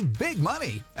big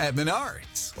money at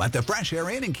Menards. Let the fresh air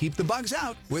in and keep the bugs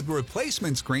out with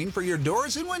replacement screen for your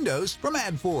doors and windows from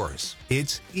AdForce.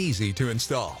 It's easy to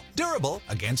install, durable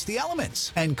against the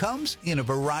elements, and comes in a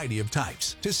variety of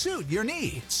types to suit your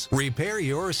needs. Repair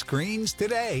your screens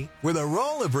today with a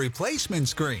roll of replacement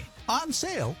screen. On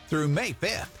sale through May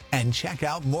 5th. And check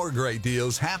out more great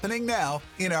deals happening now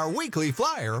in our weekly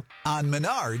flyer on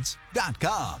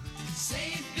Menards.com.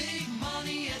 Save big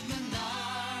money at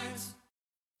Menards.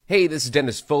 Hey, this is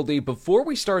Dennis Foley. Before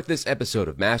we start this episode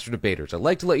of Master Debaters, I'd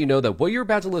like to let you know that what you're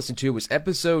about to listen to is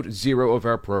episode 0 of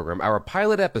our program, our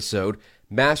pilot episode,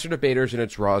 Master Debaters in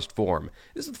its rawest form.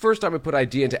 This is the first time we put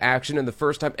idea into action and the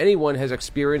first time anyone has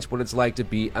experienced what it's like to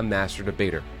be a master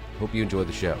debater. Hope you enjoy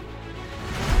the show.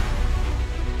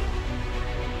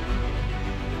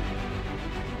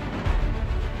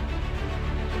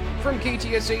 From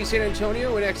KTSA San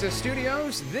Antonio and XS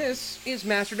Studios, this is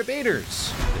Master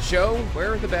Debaters, the show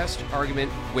where the best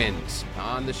argument wins.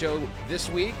 On the show this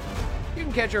week, you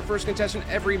can catch our first contestant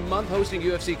every month hosting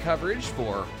UFC coverage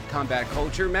for Combat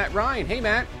Culture, Matt Ryan. Hey,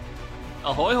 Matt.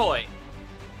 Ahoy, hoy.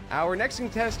 Our next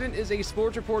contestant is a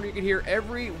sports reporter you can hear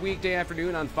every weekday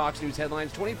afternoon on Fox News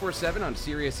Headlines 24/7 on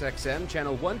Sirius XM,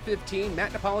 channel 115,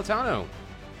 Matt Napolitano.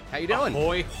 How you doing?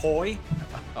 Ahoy, hoy.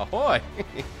 Ahoy.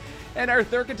 And our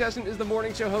third contestant is the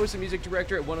morning show host and music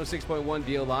director at 106.1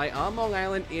 DLI on Long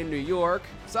Island in New York.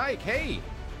 Psych, hey.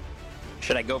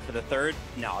 Should I go for the third?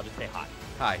 No, I'll just say hi.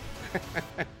 Hi.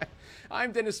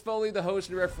 I'm Dennis Foley, the host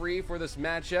and referee for this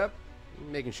matchup,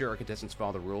 making sure our contestants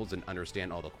follow the rules and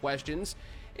understand all the questions.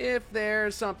 If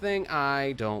there's something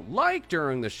I don't like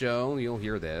during the show, you'll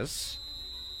hear this.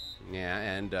 Yeah,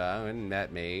 and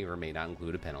that may or may not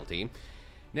include a penalty.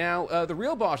 Now, the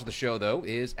real boss of the show, though,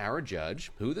 is our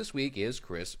judge, who this week is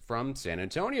Chris from San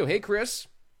Antonio. Hey, Chris.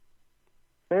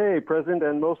 Hey, present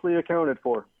and mostly accounted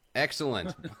for.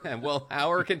 Excellent. And, well,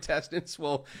 our contestants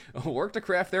will work to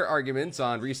craft their arguments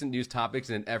on recent news topics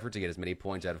in an effort to get as many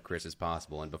points out of Chris as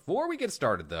possible. And before we get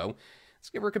started, though, let's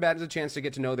give our combatants a chance to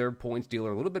get to know their points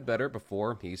dealer a little bit better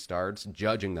before he starts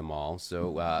judging them all.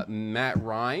 So, Matt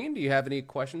Ryan, do you have any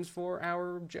questions for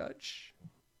our judge?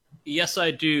 Yes, I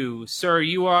do. Sir,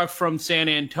 you are from San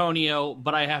Antonio,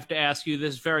 but I have to ask you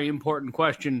this very important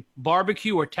question.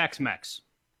 Barbecue or Tex-Mex?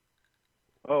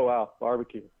 Oh, wow.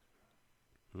 Barbecue.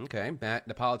 Okay. Matt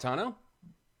Napolitano?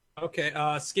 Okay.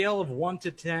 Scale of 1 to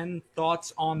 10,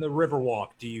 thoughts on the Riverwalk.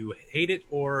 Do you hate it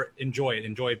or enjoy it?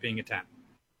 Enjoy it being a 10?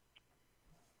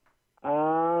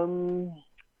 I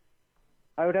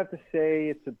would have to say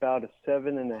it's about a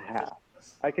 7.5.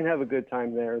 I can have a good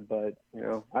time there, but, you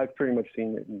know, I've pretty much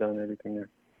seen it and done everything there.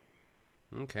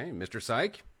 Okay. Mr.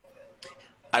 Syke?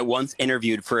 I once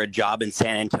interviewed for a job in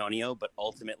San Antonio, but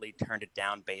ultimately turned it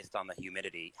down based on the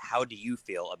humidity. How do you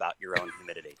feel about your own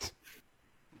humidity?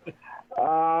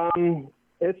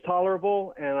 It's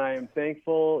tolerable, and I am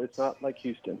thankful it's not like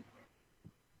Houston.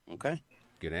 Okay.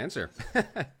 Good answer.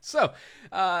 So,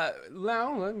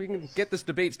 now we can get this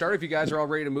debate started if you guys are all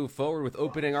ready to move forward with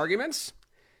opening arguments.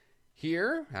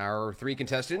 Here, our three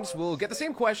contestants will get the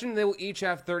same question. They will each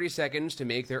have 30 seconds to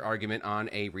make their argument on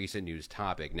a recent news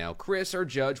topic. Now, Chris, our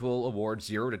judge, will award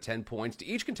 0 to 10 points to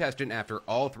each contestant after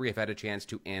all three have had a chance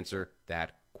to answer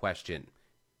that question.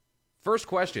 First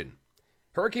question.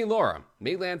 Hurricane Laura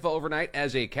made landfall overnight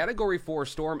as a Category 4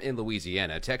 storm in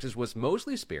Louisiana. Texas was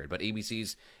mostly spared, but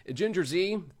ABC's Ginger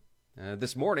Z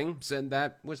this morning said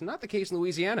that was not the case in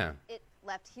Louisiana. It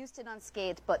left Houston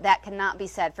unscathed, but that cannot be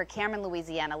said for Cameron,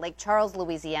 Louisiana, Lake Charles,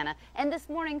 Louisiana. And this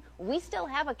morning, we still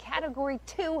have a Category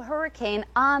 2 hurricane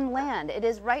on land. It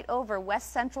is right over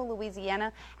west central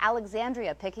Louisiana,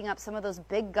 Alexandria, picking up some of those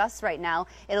big gusts right now.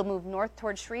 It'll move north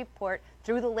toward Shreveport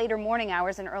through the later morning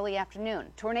hours and early afternoon.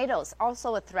 Tornadoes,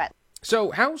 also a threat. So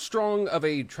how strong of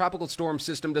a tropical storm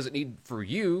system does it need for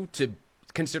you to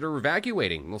consider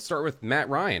evacuating? We'll start with Matt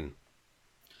Ryan.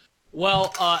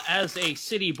 Well, as a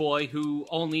city boy who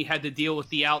only had to deal with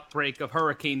the outbreak of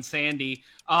Hurricane Sandy,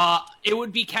 it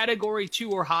would be Category 2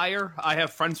 or higher. I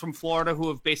have friends from Florida who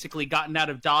have basically gotten out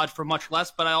of Dodge for much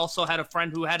less, but I also had a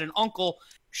friend who had an uncle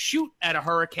shoot at a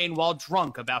hurricane while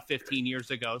drunk about 15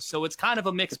 years ago. So it's kind of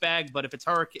a mixed bag, but if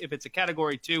it's a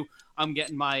Category 2, I'm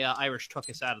getting my Irish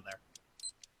Tuckus out of there.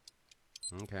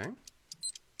 Okay.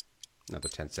 Another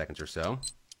 10 seconds or so.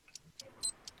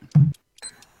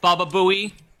 Baba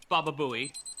Booey. Baba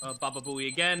Booey. Baba Booey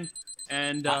again.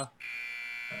 And,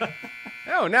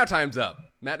 Oh, now time's up.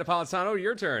 Matt Napolitano,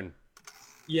 your turn.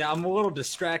 Yeah, I'm a little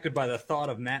distracted by the thought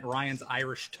of Matt Ryan's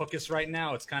Irish Tuckus right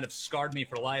now. It's kind of scarred me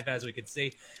for life, as we could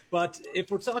see. But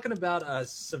if we're talking about a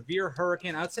severe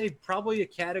hurricane, I'd say probably a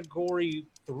Category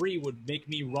 3 would make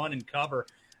me run and cover.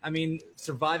 I mean,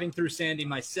 surviving through Sandy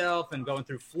myself and going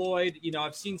through Floyd,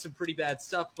 I've seen some pretty bad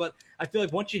stuff, but I feel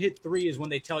like once you hit 3 is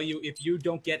when they tell you if you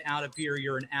don't get out of here,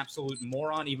 you're an absolute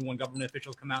moron, even when government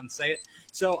officials come out and say it.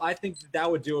 So I think that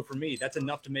would do it for me. That's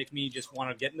enough to make me just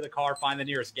want to get into the car, find the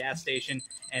nearest gas station,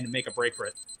 and make a break for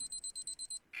it.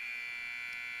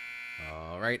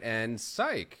 All right, and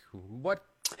Psych, what?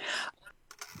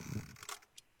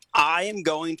 I am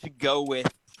going to go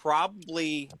with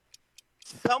probably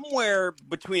somewhere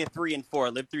between a 3 and 4. I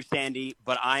lived through Sandy,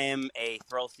 but I am a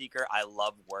thrill seeker. I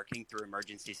love working through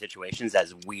emergency situations,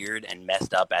 as weird and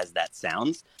messed up as that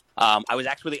sounds. I was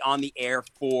actually on the air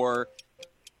for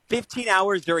 15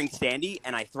 hours during Sandy,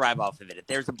 and I thrive off of it. If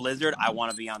there's a blizzard, I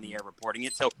want to be on the air reporting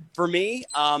it. So for me,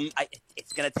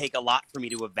 it's going to take a lot for me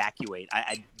to evacuate.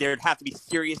 There'd have to be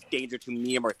serious danger to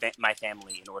me and my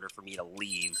family in order for me to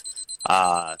leave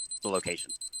the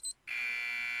location.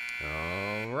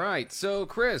 All right. So,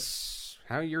 Chris,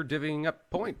 how you're divvying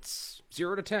up points?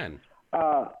 0 to 10.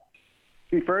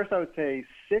 First, I would say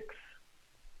 6,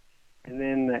 and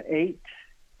then the 8,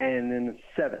 and then the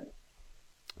 7.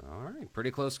 All right.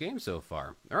 Pretty close game so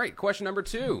far. All right. Question number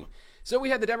 2. So we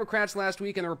had the Democrats last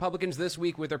week and the Republicans this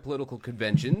week with their political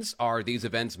conventions. Are these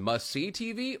events must-see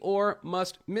TV or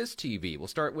must-miss TV? We'll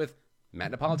start with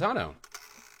Matt Napolitano.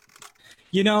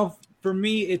 For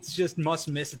me, it's just must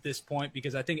miss at this point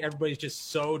because I think everybody's just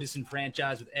so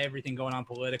disenfranchised with everything going on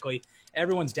politically.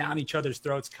 Everyone's down each other's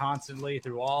throats constantly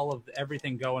through all of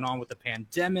everything going on with the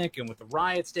pandemic and with the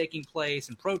riots taking place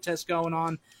and protests going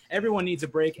on. Everyone needs a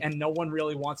break, and no one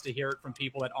really wants to hear it from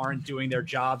people that aren't doing their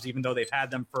jobs, even though they've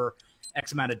had them for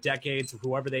X amount of decades,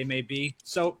 whoever they may be.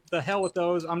 So the hell with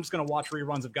those. I'm just going to watch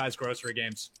reruns of Guys Grocery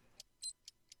Games.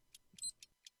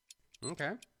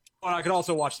 Okay. Well, I could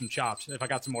also watch some Chopped. If I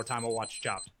got some more time, I'll watch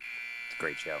Chopped. It's a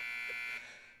great show.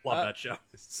 Love that show.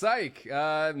 Psych,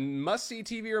 must-see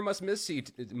TV or must-miss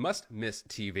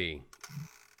TV?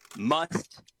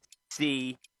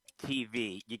 Must-see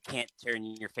TV. You can't turn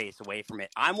your face away from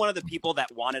it. I'm one of the people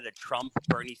that wanted a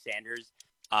Trump-Bernie Sanders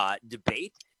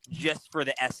debate just for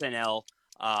the SNL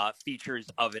features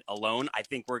of it alone. I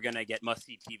think we're going to get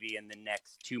must-see TV in the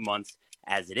next 2 months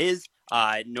as it is.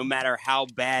 No matter how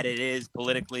bad it is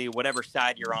politically, whatever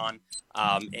side you're on,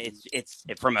 it's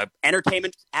from an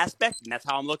entertainment aspect, and that's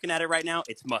how I'm looking at it right now.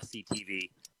 It's must-see TV.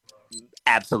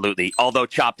 Absolutely. Although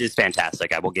Chopped is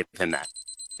fantastic. I will give him that.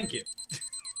 Thank you.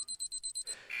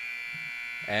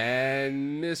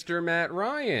 And Mr. Matt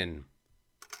Ryan.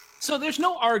 So there's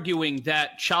no arguing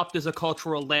that Chopped is a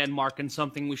cultural landmark and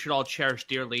something we should all cherish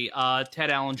dearly.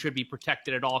 Ted Allen should be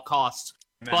protected at all costs.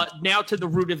 But now to the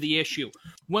root of the issue.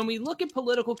 When we look at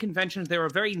political conventions, they're a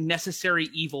very necessary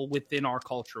evil within our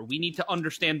culture. We need to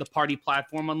understand the party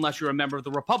platform, unless you're a member of the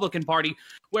Republican Party,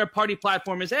 where party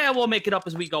platform is, we'll make it up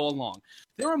as we go along.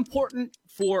 They're important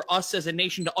for us as a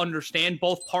nation to understand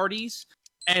both parties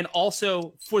and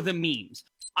also for the memes.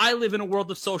 I live in a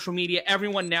world of social media.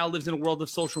 Everyone now lives in a world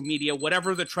of social media.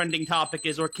 Whatever the trending topic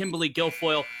is, or Kimberly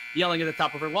Guilfoyle yelling at the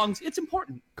top of her lungs, it's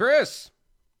important. Chris,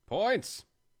 points.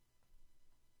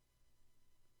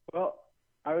 Well,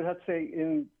 I would have to say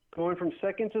in going from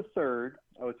second to third,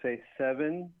 I would say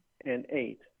 7 and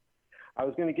 8. I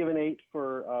was going to give an 8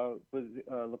 for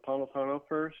Napolitano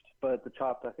first, but the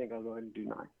Chopped, I think I'll go ahead and do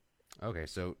 9. Okay,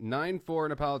 so 9 for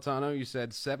Napolitano. You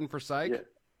said 7 for Psych? Yes.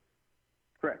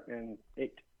 Correct, and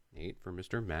 8. 8 for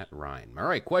Mr. Matt Ryan. All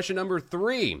right, question number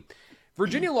 3.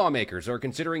 Virginia lawmakers are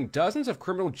considering dozens of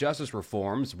criminal justice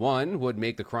reforms. One would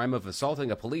make the crime of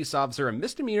assaulting a police officer a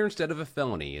misdemeanor instead of a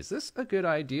felony. Is this a good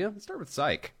idea? Let's start with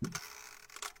Psych.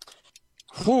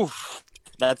 Whew.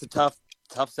 That's a tough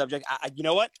subject. You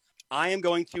know what? I am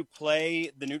going to play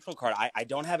the neutral card. I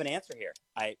don't have an answer here.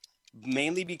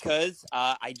 Mainly because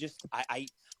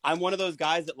I'm one of those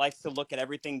guys that likes to look at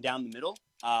everything down the middle.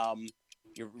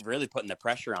 You're really putting the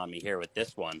pressure on me here with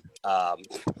this one.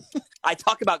 I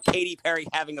talk about Katy Perry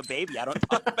having a baby. I don't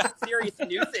talk about serious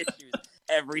news issues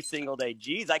every single day.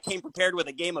 Jeez, I came prepared with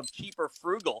a game of cheap or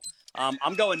frugal.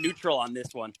 I'm going neutral on this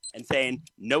one and saying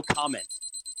no comment.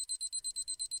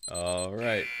 All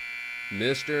right.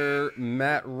 Mr.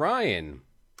 Matt Ryan.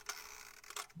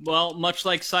 Well, much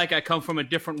like Psych, I come from a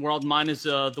different world. Mine is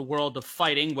the world of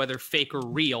fighting, whether fake or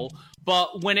real.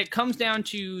 But when it comes down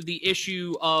to the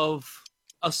issue of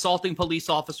assaulting police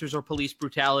officers or police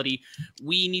brutality,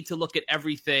 we need to look at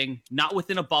everything, not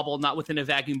within a bubble, not within a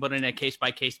vacuum, but in a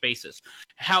case-by-case basis.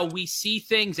 How we see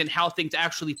things and how things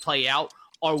actually play out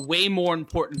are way more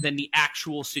important than the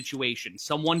actual situation.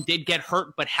 Someone did get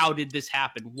hurt, but how did this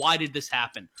happen? Why did this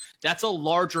happen? That's a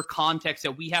larger context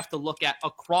that we have to look at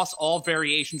across all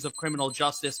variations of criminal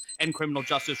justice and criminal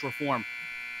justice reform.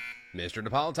 Mr.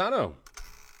 Napolitano.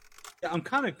 Yeah, I'm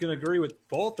kind of going to agree with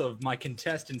both of my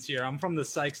contestants here. I'm from the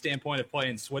psych standpoint of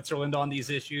playing Switzerland on these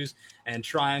issues and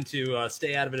trying to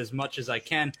stay out of it as much as I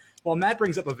can. Well, Matt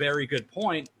brings up a very good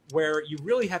point where you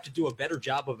really have to do a better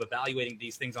job of evaluating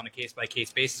these things on a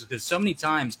case-by-case basis, because so many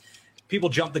times people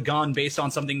jump the gun based on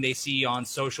something they see on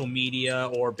social media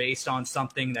or based on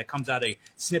something that comes out a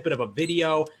snippet of a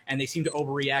video, and they seem to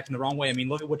overreact in the wrong way. I mean,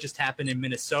 look at what just happened in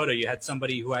Minnesota. You had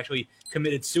somebody who actually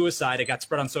committed suicide. It got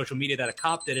spread on social media that a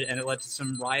cop did it, and it led to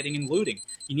some rioting and looting.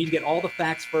 You need to get all the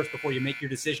facts first before you make your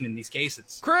decision in these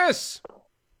cases. Chris!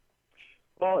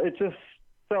 Well, it just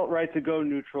felt right to go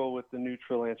neutral with the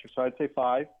neutral answer. So I'd say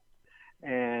 5.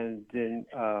 And then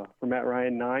for Matt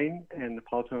Ryan, 9, and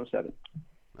Napolitano, 7.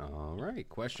 All right,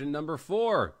 question number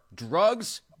 4.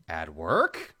 Drugs at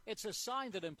work? It's a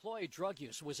sign that employee drug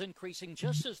use was increasing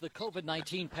just as the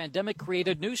COVID-19 pandemic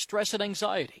created new stress and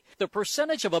anxiety. The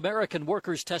percentage of American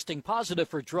workers testing positive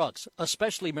for drugs,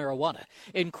 especially marijuana,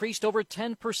 increased over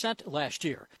 10% last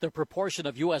year. The proportion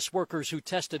of U.S. workers who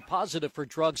tested positive for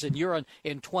drugs in urine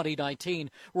in 2019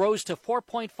 rose to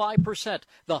 4.5%,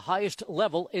 the highest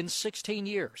level in 16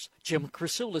 years. Jim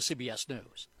Krasula, CBS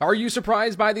News. Are you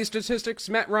surprised by these statistics,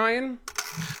 Matt Ryan?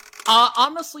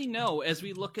 Honestly, no. As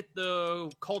we look at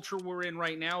the culture we're in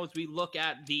right now, as we look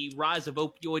at the rise of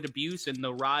opioid abuse and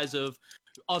the rise of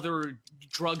other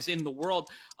drugs in the world,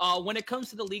 when it comes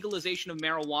to the legalization of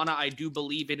marijuana, I do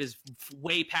believe it is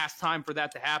way past time for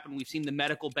that to happen. We've seen the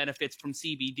medical benefits from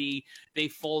CBD. They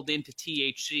fold into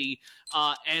THC.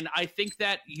 And I think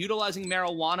that utilizing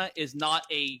marijuana is not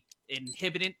a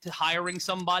inhibitant to hiring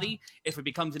somebody. If it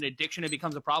becomes an addiction, it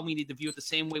becomes a problem. We need to view it the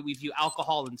same way we view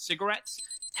alcohol and cigarettes.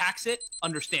 Tax it,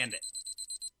 understand it.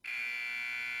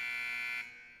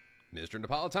 Mr.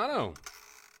 Napolitano.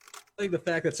 I think the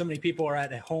fact that so many people are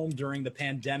at home during the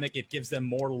pandemic, it gives them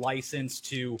more license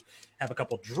to have a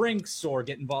couple drinks or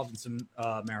get involved in some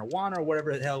marijuana or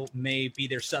whatever the hell may be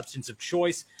their substance of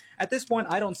choice. At this point,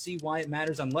 I don't see why it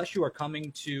matters unless you are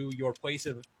coming to your place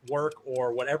of work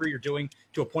or whatever you're doing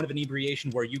to a point of inebriation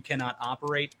where you cannot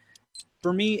operate.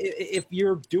 For me, if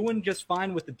you're doing just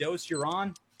fine with the dose you're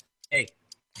on, hey,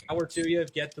 power to you,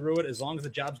 get through it. As long as the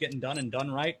job's getting done and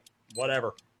done right,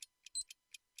 whatever.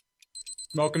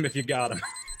 Smoke them if you got them.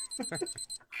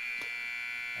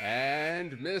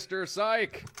 And Mr.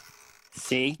 Psych.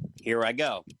 See, here I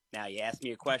go. Now you asked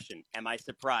me a question. Am I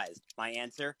surprised? My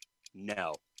answer,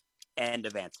 no. End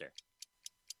of answer.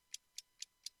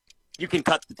 You can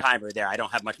cut the timer there. I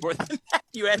don't have much more than that.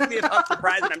 You asked me if I'm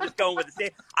surprised, and I'm just going with the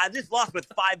same. I just lost with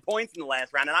 5 points in the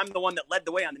last round, and I'm the one that led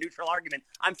the way on the neutral argument.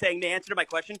 I'm saying the answer to my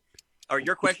question, or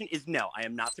your question, is no. I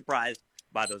am not surprised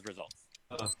by those results.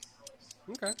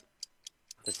 Okay.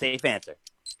 It's a safe answer.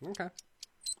 Okay.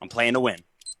 I'm playing to win.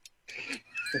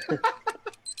 I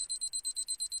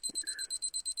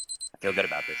feel good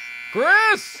about this.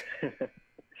 Chris!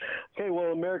 Okay,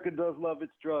 well, America does love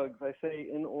its drugs. I say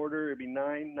in order, it'd be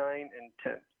 9, 9, and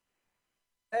 10.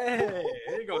 Hey,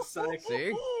 there you go, Psych.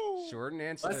 See? Short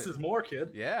answer. Less is more,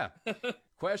 kid. Yeah.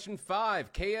 Question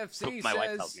 5. KFC My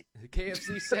wife tells says me.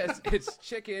 KFC says its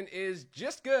chicken is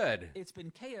just good. It's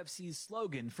been KFC's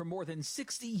slogan for more than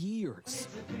 60 years.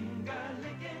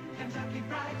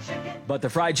 But the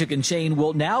fried chicken chain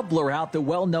will now blur out the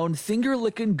well-known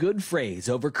finger-licking good phrase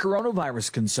over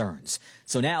coronavirus concerns.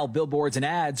 So now billboards and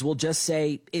ads will just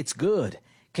say, it's good.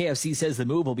 KFC says the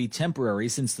move will be temporary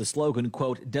since the slogan,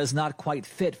 quote, does not quite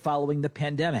fit following the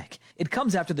pandemic. It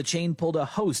comes after the chain pulled a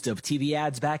host of TV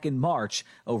ads back in March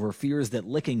over fears that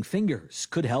licking fingers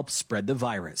could help spread the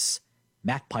virus.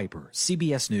 Matt Piper,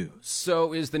 CBS News.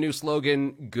 So is the new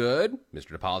slogan good,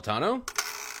 Mr. Napolitano?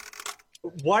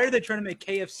 Why are they trying to make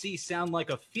KFC sound like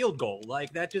a field goal?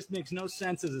 Like, that just makes no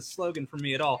sense as a slogan for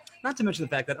me at all. Not to mention the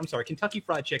fact that, I'm sorry, Kentucky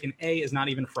Fried Chicken, A, is not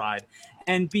even fried,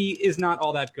 and B, is not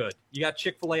all that good. You got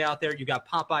Chick-fil-A out there, you got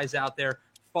Popeyes out there,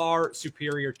 far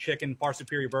superior chicken, far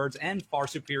superior birds, and far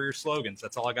superior slogans.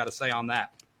 That's all I got to say on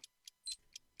that.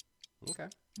 Okay.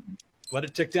 Let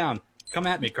it tick down. Come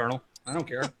at me, Colonel. I don't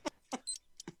care.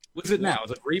 Who's it now?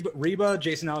 Is it Reba,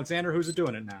 Jason Alexander? Who's it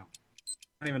doing it now?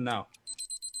 I don't even know.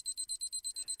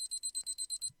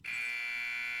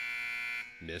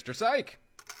 Mr. Psych.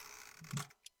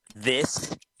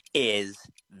 This is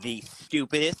the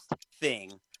stupidest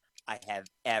thing I have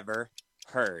ever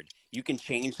heard. You can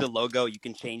change the logo, you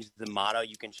can change the motto,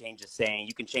 you can change the saying,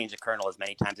 you can change the kernel as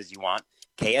many times as you want.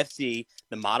 KFC,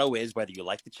 the motto is, whether you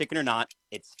like the chicken or not,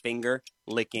 it's finger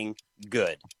licking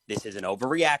good. This is an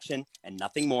overreaction and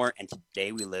nothing more. And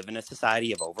today we live in a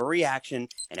society of overreaction,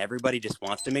 and everybody just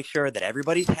wants to make sure that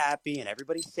everybody's happy and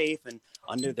everybody's safe and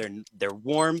under their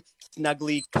warm,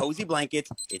 snuggly, cozy blankets.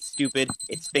 It's stupid,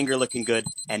 it's finger licking good,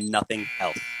 and nothing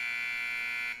else.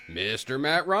 Mr.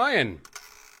 Matt Ryan.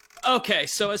 Okay,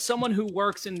 so as someone who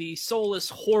works in the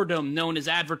soulless whoredom known as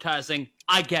advertising,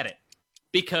 I get it.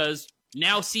 Because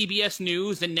now CBS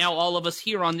News and now all of us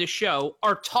here on this show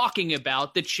are talking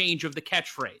about the change of the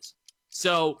catchphrase.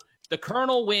 So the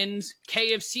Colonel wins,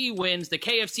 KFC wins, the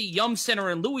KFC Yum Center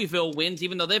in Louisville wins,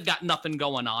 even though they've got nothing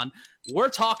going on. We're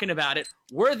talking about it.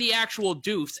 We're the actual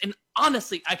doofs. And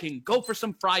honestly, I can go for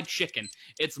some fried chicken.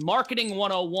 It's marketing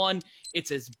 101. It's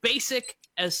as basic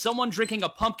as someone drinking a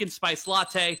pumpkin spice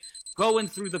latte going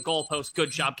through the goalpost.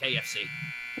 Good job, KFC.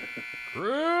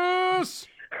 Chris!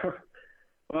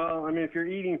 Well, I mean, if you're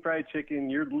eating fried chicken,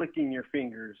 you're licking your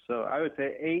fingers. So I would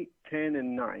say 8, 10,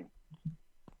 and 9.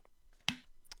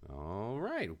 All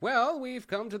right. Well, we've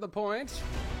come to the point.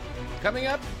 Coming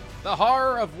up, the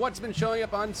horror of what's been showing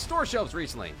up on store shelves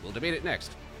recently. We'll debate it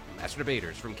next. Master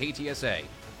Debaters from KTSA.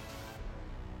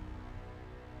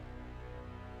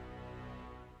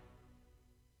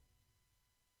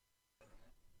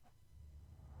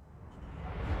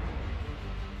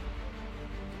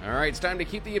 All right, it's time to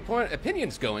keep the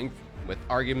opinions going with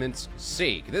argument's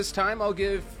sake. This time, I'll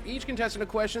give each contestant a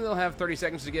question. They'll have 30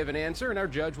 seconds to give an answer, and our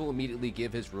judge will immediately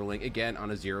give his ruling again on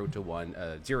a 0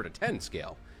 to 10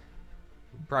 scale.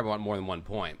 Probably want more than 1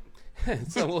 point.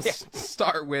 So we'll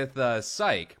start with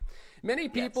Psych. Many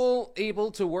people able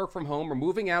to work from home are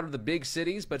moving out of the big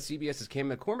cities, but CBS's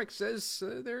Cam McCormick says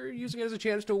they're using it as a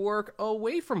chance to work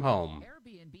away from home.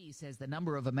 Airbnb says the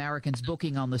number of Americans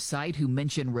booking on the site who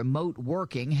mention remote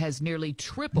working has nearly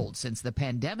tripled since the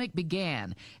pandemic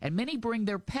began, and many bring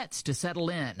their pets to settle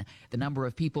in. The number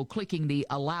of people clicking the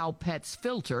Allow Pets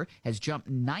filter has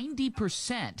jumped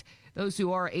 90%. Those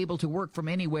who are able to work from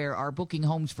anywhere are booking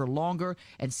homes for longer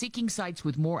and seeking sites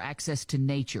with more access to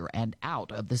nature and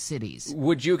out of the cities.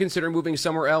 Would you consider moving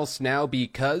somewhere else now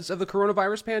because of the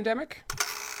coronavirus pandemic?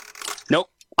 Nope.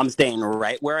 I'm staying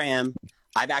right where I am.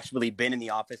 I've actually been in the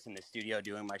office in the studio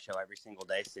doing my show every single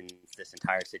day since this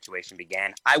entire situation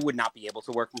began. I would not be able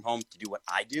to work from home to do what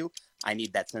I do. I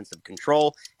need that sense of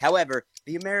control. However,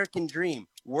 the American dream,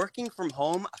 working from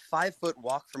home, a 5-foot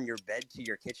walk from your bed to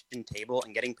your kitchen table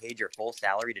and getting paid your full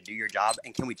salary to do your job.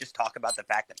 And can we just talk about the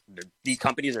fact that these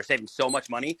companies are saving so much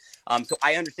money? So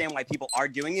I understand why people are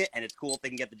doing it, and it's cool if they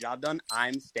can get the job done.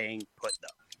 I'm staying put, though.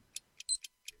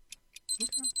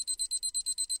 Okay.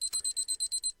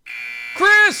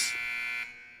 Chris!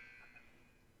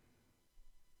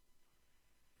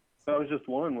 That was just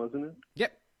one, wasn't it?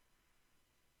 Yep.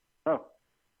 Oh.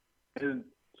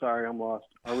 Sorry, I'm lost.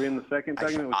 Are we in the second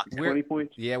segment with 20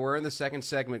 points? Yeah, we're in the second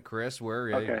segment, Chris.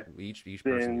 We're okay. Each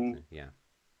person. Yeah.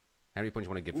 How many points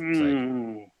you want to give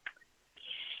Psych?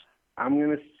 I'm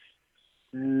going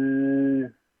to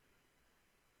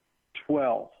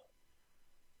 12.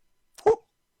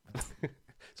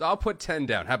 So I'll put 10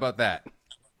 down. How about that?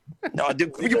 No,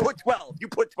 dude, you put 12. You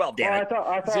put 12, damn it.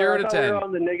 I thought 0 to 10. we were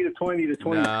on the negative 20 to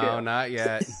 20 scale. No, not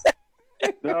yet.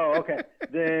 No, okay.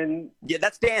 Then yeah,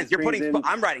 that stands. You're putting.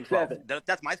 I'm writing 12.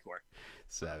 That's my score.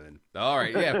 7. All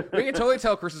right. Yeah, we can totally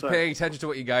tell Chris is paying attention to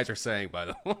what you guys are saying. By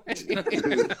the way,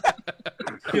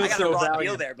 I got a raw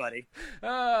deal there, buddy.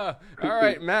 All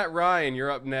right, Matt Ryan,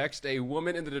 you're up next. A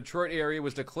woman in the Detroit area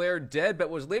was declared dead, but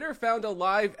was later found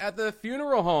alive at the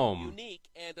funeral home. Unique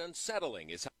and unsettling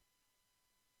is.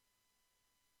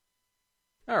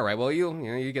 All right, well,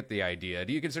 you get the idea.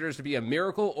 Do you consider this to be a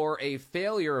miracle or a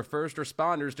failure of first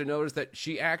responders to notice that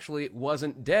she actually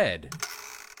wasn't dead?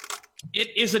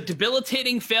 It is a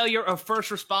debilitating failure of first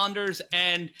responders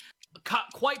and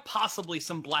quite possibly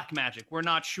some black magic. We're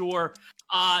not sure.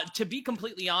 To be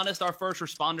completely honest, our first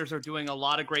responders are doing a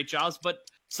lot of great jobs, but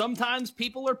sometimes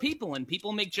people are people, and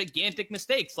people make gigantic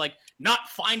mistakes, like not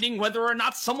finding whether or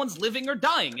not someone's living or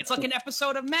dying. It's like an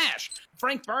episode of MASH.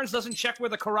 Frank Burns doesn't check where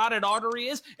the carotid artery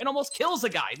is and almost kills a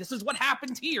guy. This is what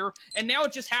happened here, and now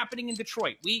it's just happening in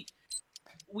Detroit. We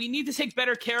need to take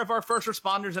better care of our first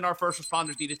responders, and our first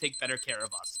responders need to take better care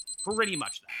of us. Pretty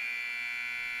much that.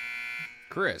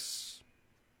 Chris.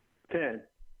 10.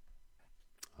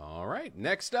 All right,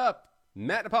 next up.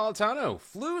 Matt Napolitano,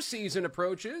 flu season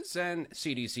approaches, and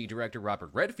CDC Director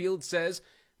Robert Redfield says,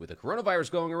 with the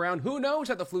coronavirus going around, who knows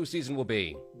how the flu season will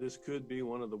be? This could be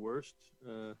one of the worst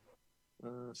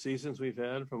seasons we've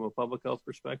had from a public health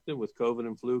perspective with COVID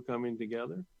and flu coming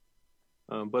together.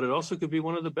 But it also could be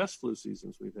one of the best flu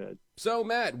seasons we've had. So,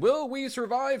 Matt, will we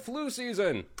survive flu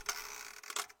season?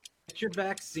 Get your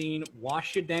vaccine,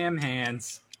 wash your damn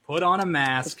hands, put on a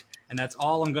mask, and that's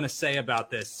all I'm going to say about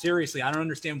this. Seriously, I don't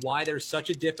understand why there's such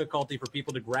a difficulty for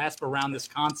people to grasp around this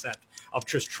concept of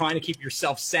just trying to keep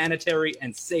yourself sanitary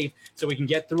and safe so we can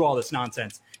get through all this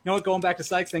nonsense. You know what, going back to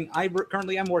Sykes' thing, I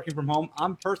currently am working from home.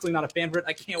 I'm personally not a fan of it.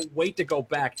 I can't wait to go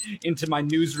back into my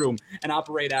newsroom and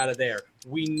operate out of there.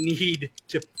 We need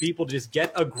people to just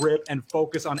get a grip and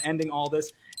focus on ending all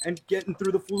this and getting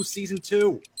through the flu season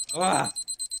too. Ugh.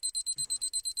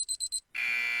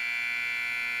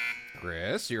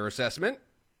 Chris, your assessment?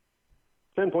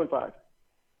 10.5.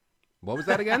 What was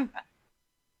that again?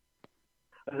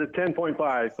 I said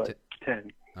 10.5, but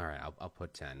 10. All right, I'll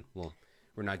put 10. Well,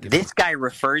 we're not giving... This guy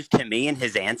refers to me in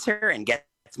his answer and gets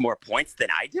more points than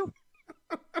I do?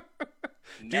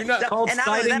 Do not call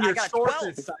citing your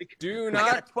sources. Do I got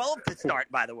not a 12 to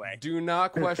start, by the way. do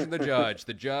not question the judge.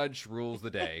 The judge rules the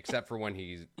day, except for when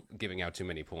he's giving out too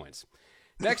many points.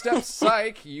 Next up,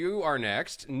 Psych, you are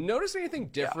next. Notice anything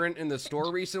different in the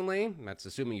store recently? That's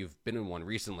assuming you've been in one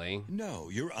recently. No,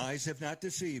 your eyes have not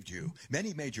deceived you.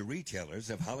 Many major retailers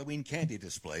have Halloween candy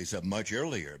displays up much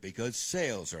earlier because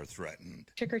sales are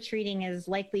threatened. Trick-or-treating is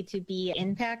likely to be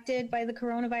impacted by the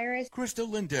coronavirus. Crystal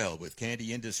Lindell with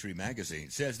Candy Industry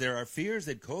Magazine says there are fears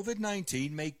that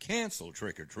COVID-19 may cancel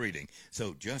trick-or-treating,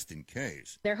 so just in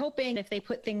case. They're hoping if they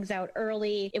put things out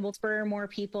early, it will spur more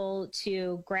people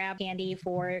to grab candy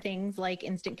for things like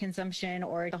instant consumption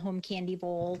or the home candy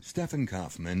bowl. Stephen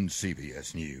Kaufman,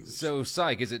 CBS News. So,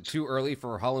 Psych, is it too early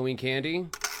for Halloween candy?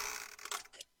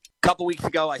 A couple weeks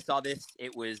ago, I saw this.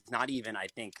 It was not even, I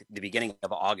think, the beginning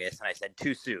of August, and I said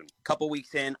too soon. A couple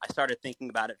weeks in, I started thinking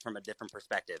about it from a different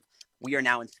perspective. We are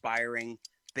now inspiring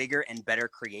bigger and better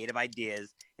creative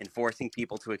ideas and forcing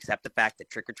people to accept the fact that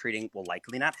trick-or-treating will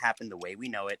likely not happen the way we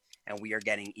know it, and we are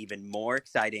getting even more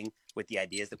exciting with the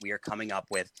ideas that we are coming up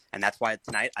with. And that's why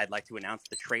tonight I'd like to announce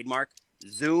the trademark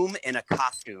Zoom in a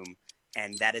costume,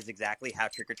 and that is exactly how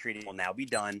trick-or-treating will now be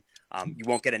done. You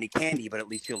won't get any candy, but at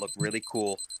least you'll look really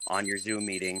cool on your Zoom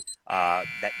meeting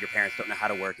that your parents don't know how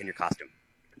to work in your costume.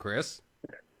 Chris?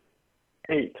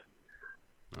 8.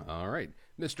 All right.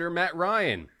 Mr. Matt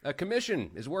Ryan, a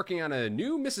commission is working on a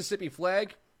new Mississippi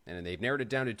flag, and they've narrowed it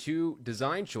down to 2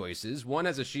 design choices. One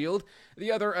has a shield,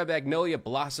 the other a magnolia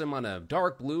blossom on a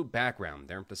dark blue background.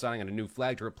 They're deciding on a new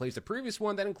flag to replace the previous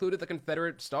one that included the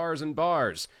Confederate stars and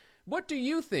bars. What do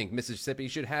you think Mississippi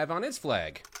should have on its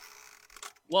flag?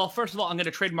 Well, first of all, I'm going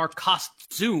to trademark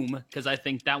costume because I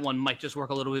think that one might just work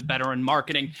a little bit better in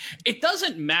marketing. It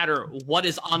doesn't matter what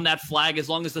is on that flag as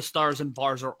long as the stars and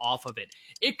bars are off of it.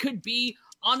 It could be,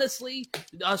 honestly,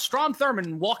 Strom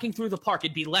Thurmond walking through the park.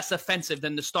 It'd be less offensive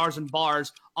than the stars and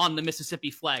bars on the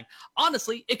Mississippi flag.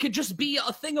 Honestly, it could just be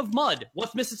a thing of mud.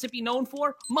 What's Mississippi known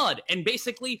for? Mud. And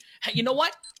basically, hey, you know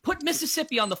what? Put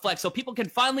Mississippi on the flag so people can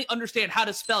finally understand how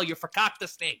to spell your fakakta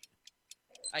state.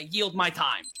 I yield my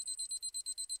time.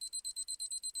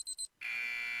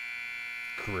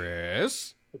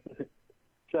 Chris?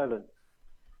 7.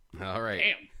 All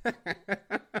right. Damn.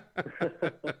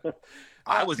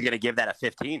 I was going to give that a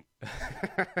 15.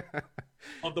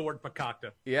 Love the word fakakta.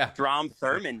 Yeah. Strom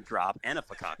Thurmond drop and a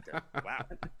fakakta. Wow.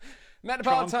 Matt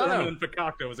Strom Napolitano. Thurmond and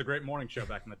fakakta was a great morning show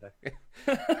back in the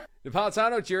day.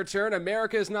 Napolitano, it's your turn.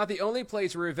 America is not the only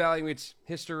place where we evaluate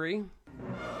history.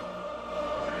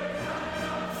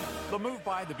 The move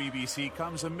by the BBC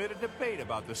comes amid a debate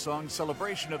about the song's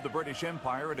celebration of the British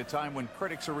Empire at a time when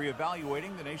critics are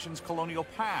reevaluating the nation's colonial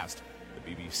past.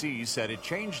 The BBC said it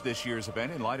changed this year's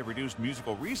event in light of reduced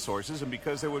musical resources and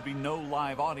because there would be no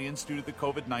live audience due to the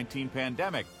COVID-19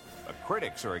 pandemic. But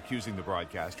critics are accusing the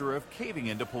broadcaster of caving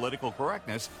into political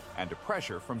correctness and to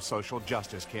pressure from social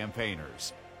justice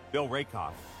campaigners. Bill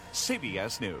Rakoff,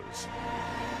 CBS News.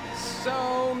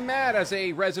 So, Matt, as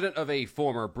a resident of a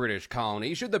former British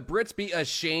colony, should the Brits be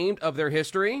ashamed of their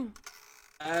history?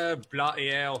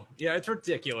 Bloody hell. Yeah, it's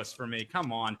ridiculous for me.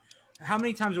 Come on. How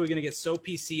many times are we going to get so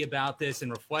PC about this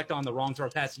and reflect on the wrongs of our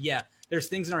past? Yeah, there's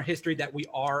things in our history that we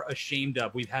are ashamed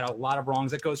of. We've had a lot of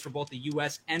wrongs. That goes for both the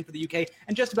U.S. and for the U.K.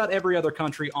 and just about every other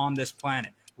country on this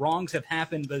planet. Wrongs have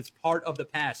happened, but it's part of the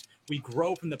past. We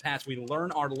grow from the past. We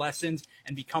learn our lessons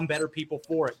and become better people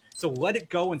for it. So let it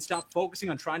go and stop focusing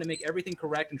on trying to make everything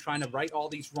correct and trying to right all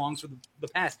these wrongs from the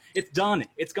past. It's done.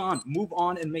 It's gone. Move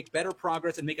on and make better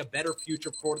progress and make a better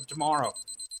future for tomorrow.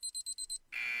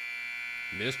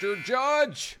 Mr.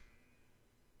 Judge.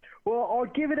 Well, I'll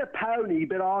give it a pony,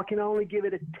 but I can only give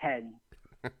it a 10.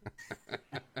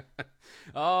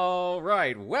 All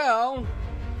right, well,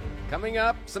 coming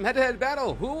up, some head-to-head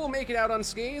battle. Who will make it out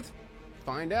unscathed?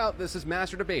 Find out. This is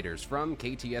Master Debaters from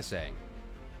KTSA.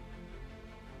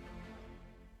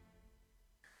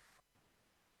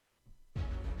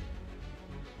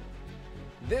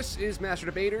 This is Master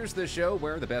Debaters, the show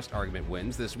where the best argument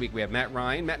wins. This week we have Matt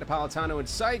Ryan, Matt Napolitano, and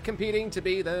Syke competing to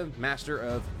be the master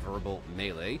of verbal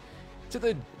melee. To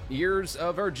the ears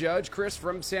of our judge, Chris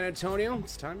from San Antonio,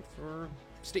 it's time for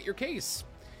State Your Case.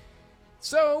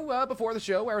 So, before the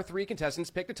show, our three contestants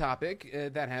picked a topic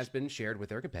that has been shared with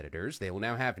their competitors. They will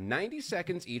now have 90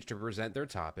 seconds each to present their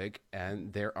topic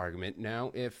and their argument.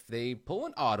 Now, if they pull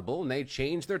an audible and they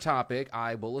change their topic,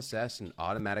 I will assess an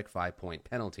automatic 5-point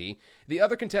penalty. The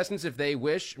other contestants, if they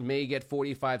wish, may get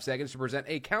 45 seconds to present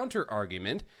a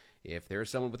counter-argument. If there's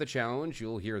someone with a challenge,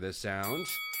 you'll hear this sound.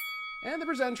 And the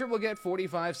presenter will get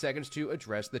 45 seconds to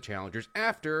address the challengers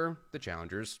after the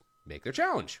challengers make their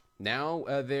challenge. Now,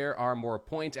 there are more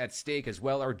points at stake as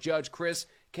well. Our judge, Chris,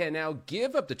 can now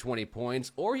give up to 20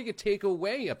 points, or he could take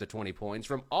away up to 20 points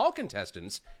from all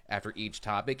contestants after each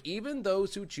topic, even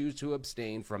those who choose to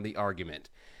abstain from the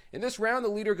argument. In this round, the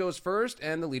leader goes first,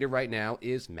 and the leader right now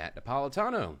is Matt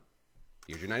Napolitano.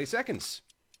 Here's your 90 seconds.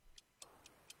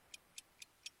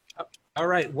 All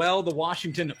right, well, the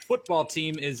Washington football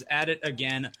team is at it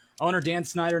again. Owner Dan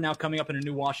Snyder now coming up in a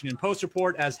new Washington Post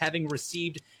report as having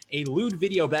received a lewd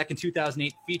video back in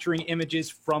 2008 featuring images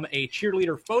from a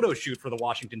cheerleader photo shoot for the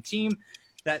Washington team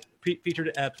that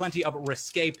featured plenty of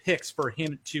risque pics for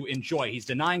him to enjoy. He's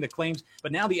denying the claims,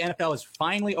 but now the NFL has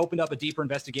finally opened up a deeper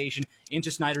investigation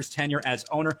into Snyder's tenure as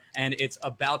owner, and it's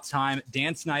about time.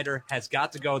 Dan Snyder has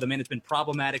got to go. The man has been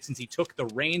problematic since he took the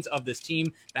reins of this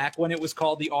team back when it was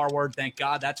called the R word. Thank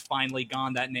God that's finally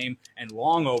gone, that name, and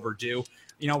long overdue.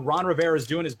 You know, Ron Rivera is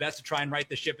doing his best to try and right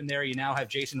the ship in there. You now have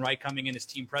Jason Wright coming in as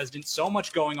team president. So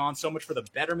much going on, so much for the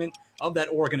betterment of that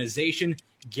organization.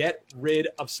 Get rid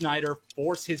of Snyder,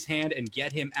 force his hand, and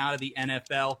get him out of the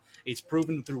NFL. It's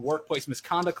proven through workplace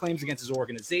misconduct claims against his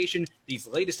organization, these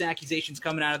latest accusations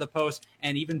coming out of the Post,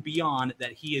 and even beyond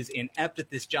that he is inept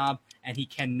at this job, and he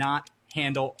cannot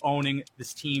handle owning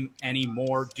this team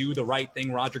anymore. Do the right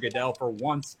thing, Roger Goodell, for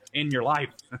once in your life.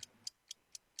 How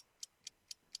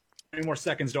many more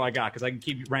seconds do I got? Because I can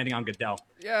keep ranting on Goodell.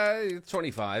 Yeah,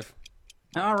 25.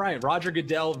 All right, Roger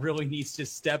Goodell really needs to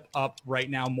step up right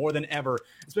now more than ever,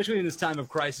 especially in this time of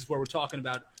crisis where we're talking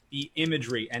about the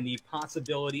imagery and the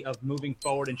possibility of moving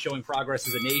forward and showing progress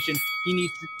as a nation. He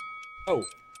needs to... Oh.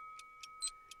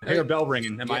 I hear a bell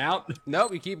ringing. Am I out?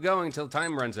 Nope, you keep going until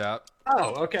time runs out.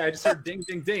 Oh, okay. I just heard ding,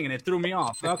 ding, ding, and it threw me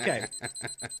off. Okay.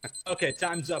 Okay,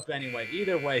 time's up anyway.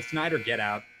 Either way, Snyder, get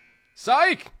out.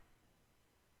 Psych!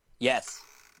 Yes.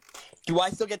 Do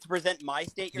I still get to present my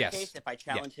state your Yes. case if I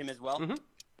challenge him as well? Mm-hmm.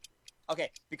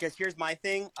 Okay, because here's my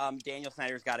thing. Daniel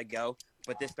Snyder's got to go,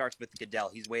 but this starts with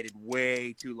Goodell. He's waited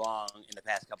way too long in the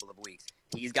past couple of weeks.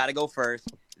 He's got to go first,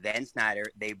 then Snyder.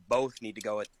 They both need to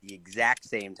go at the exact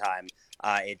same time.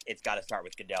 It's got to start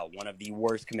with Goodell, one of the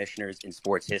worst commissioners in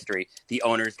sports history. The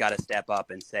owner's got to step up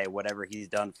and say, whatever he's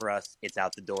done for us, it's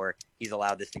out the door. He's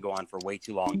allowed this to go on for way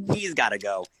too long. He's got to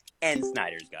go, and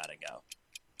Snyder's got to go.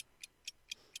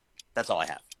 That's all I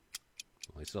have.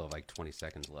 Well, I still have like 20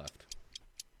 seconds left.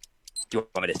 Do you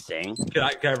want me to sing? Can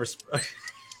I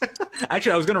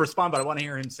Actually, I was going to respond, but I want to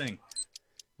hear him sing.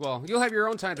 Well, you'll have your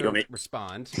own time You to want me-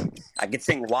 respond. I could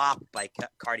sing WAP by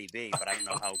Cardi B, but I don't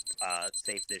know how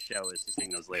safe this show is to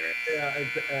sing those lyrics.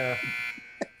 Yeah,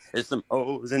 There's some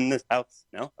hoes in this house.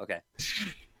 No? Okay.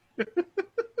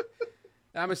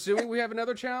 I'm assuming we have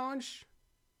another challenge?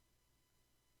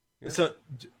 So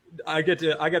I get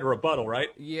a rebuttal, right?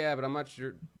 Yeah, but I'm not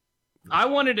sure. I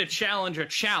wanted to challenge a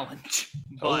challenge,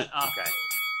 but okay.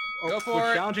 Go for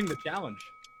We're it. challenging the challenge.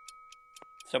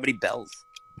 So many bells.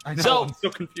 I know. So- I'm so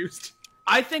confused.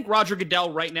 I think Roger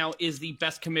Goodell right now is the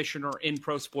best commissioner in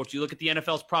pro sports. You look at the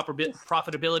NFL's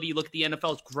profitability, you look at the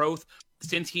NFL's growth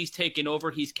since he's taken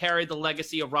over. He's carried the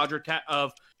legacy of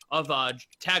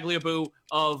Tagliabue,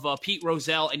 of Pete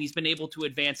Rozelle, and he's been able to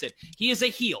advance it. He is a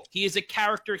heel. He is a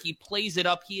character. He plays it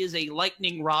up. He is a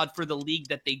lightning rod for the league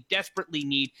that they desperately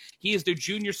need. He is the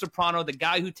junior soprano, the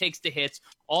guy who takes the hits,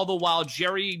 all the while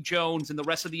Jerry Jones and the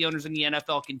rest of the owners in the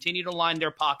NFL continue to line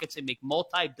their pockets and make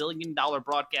multi-billion-dollar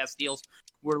broadcast deals.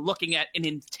 We're looking at an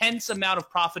intense amount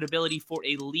of profitability for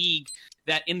a league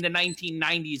that in the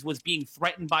 1990s was being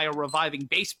threatened by a reviving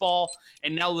baseball.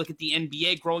 And now look at the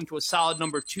NBA growing to a solid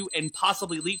number 2 and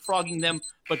possibly leapfrogging them.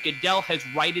 But Goodell has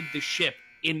righted the ship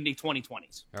in the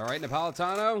 2020s. All right,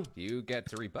 Napolitano, you get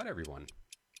to rebut everyone.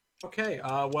 Okay,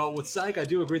 well, with Syke, I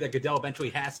do agree that Goodell eventually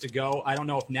has to go. I don't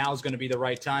know if now is going to be the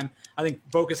right time. I think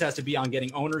focus has to be on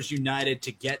getting owners united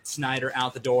to get Snyder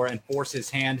out the door and force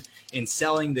his hand in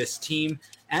selling this team.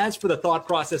 As for the thought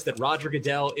process that Roger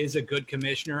Goodell is a good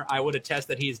commissioner, I would attest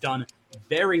that he's done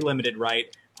very limited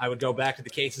right. I would go back to the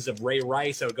cases of Ray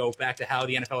Rice. I would go back to how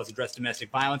the NFL has addressed domestic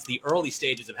violence, the early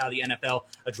stages of how the NFL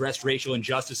addressed racial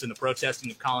injustice and the protesting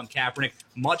of Colin Kaepernick.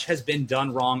 Much has been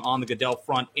done wrong on the Goodell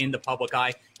front in the public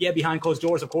eye. Yeah, behind closed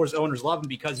doors, of course, owners love him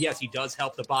because, yes, he does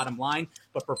help the bottom line.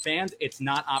 But for fans, it's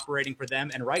not operating for them.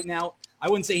 And right now, I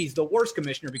wouldn't say he's the worst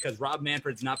commissioner because Rob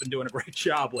Manfred's not been doing a great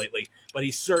job lately. But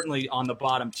he's certainly on the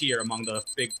bottom tier among the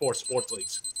big four sports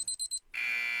leagues.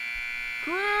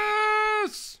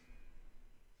 Chris!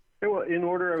 Well, in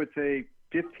order, I would say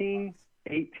 15,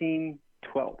 18,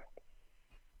 12.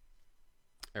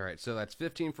 All right, so that's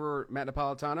 15 for Matt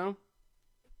Napolitano?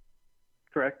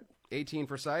 Correct. 18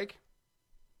 for Syke?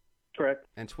 Correct.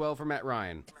 And 12 for Matt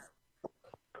Ryan?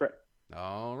 Correct.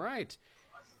 All right.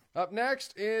 Up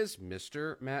next is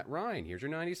Mr. Matt Ryan. Here's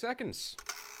your 90 seconds.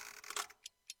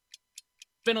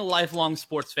 Been a lifelong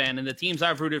sports fan, and the teams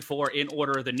I've rooted for in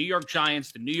order are the New York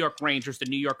Giants, the New York Rangers, the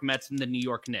New York Mets, and the New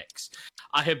York Knicks.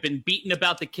 I have been beaten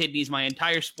about the kidneys my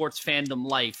entire sports fandom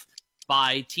life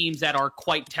by teams that are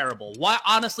quite terrible. Why?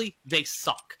 Honestly, they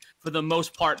suck. For the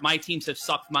most part, my teams have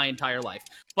sucked my entire life.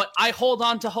 But I hold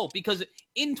on to hope because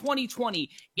in 2020,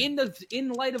 in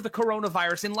light of the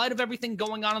coronavirus, in light of everything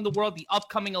going on in the world, the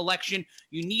upcoming election,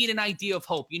 you need an idea of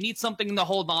hope. You need something to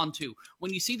hold on to.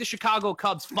 When you see the Chicago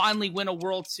Cubs finally win a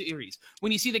World Series,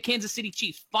 when you see the Kansas City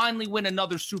Chiefs finally win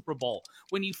another Super Bowl,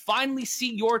 when you finally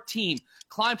see your team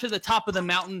climb to the top of the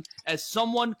mountain as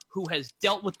someone who has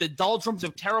dealt with the doldrums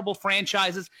of terrible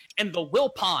franchises and the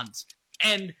Wilpons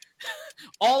and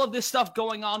all of this stuff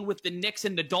going on with the Knicks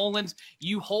and the Dolans,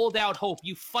 you hold out hope.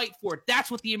 You fight for it. That's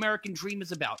what the American dream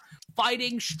is about.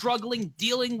 Fighting, struggling,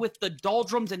 dealing with the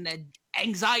doldrums and the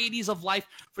anxieties of life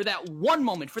for that one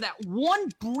moment, for that one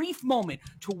brief moment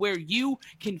to where you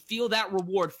can feel that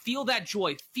reward, feel that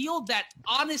joy, feel that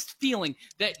honest feeling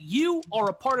that you are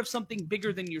a part of something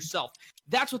bigger than yourself.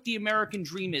 That's what the American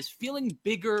dream is. Feeling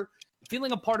bigger,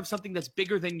 feeling a part of something that's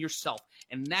bigger than yourself.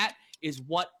 And that is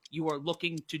what you are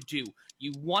looking to do.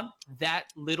 You want that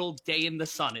little day in the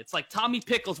sun. It's like Tommy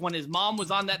Pickles when his mom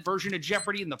was on that version of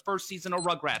Jeopardy in the first season of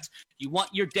Rugrats. You want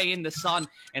your day in the sun,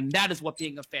 and that is what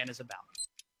being a fan is about.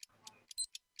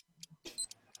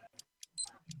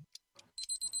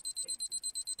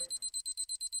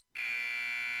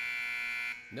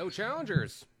 No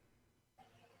challengers.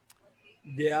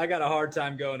 Yeah, I got a hard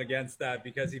time going against that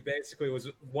because he basically was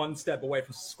one step away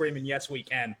from screaming, "Yes, we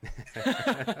can."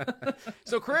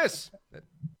 So, Chris,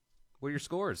 what are your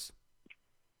scores?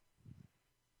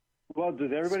 Well,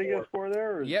 does everybody get a score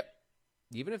there? Or? Yep.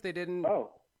 Even if they didn't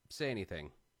say anything.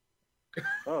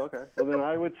 Oh, okay. Well, then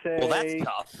I would say Well, that's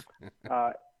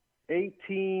tough.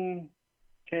 18,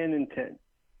 10, and 10.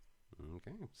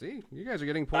 Okay. See, you guys are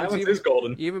getting points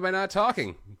even by not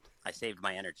talking. I saved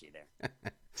my energy there.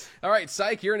 All right,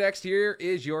 Syke, you're next. Here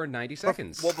is your 90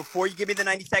 seconds. Well, before you give me the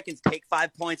 90 seconds, take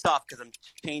 5 points off because I'm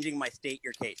changing my state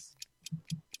your case.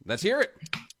 Let's hear it.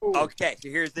 Okay, so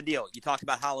here's the deal. You talked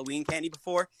about Halloween candy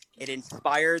before. It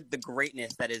inspired the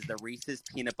greatness that is the Reese's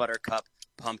Peanut Butter Cup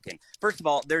Pumpkin. First of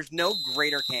all, there's no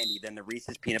greater candy than the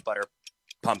Reese's Peanut Butter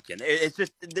Pumpkin. It's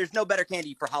just, there's no better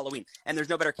candy for Halloween. And there's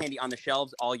no better candy on the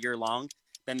shelves all year long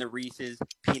than the Reese's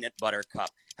Peanut Butter Cup.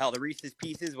 Hell, the Reese's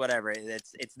Pieces, whatever,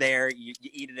 it's there. You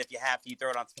eat it if you have to. You throw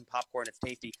it on some popcorn. It's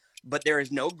tasty. But there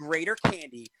is no greater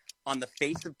candy on the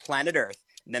face of planet Earth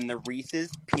than the Reese's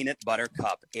Peanut Butter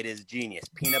Cup. It is genius.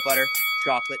 Peanut butter,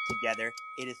 chocolate together.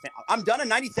 It is. I'm done in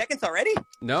 90 seconds already?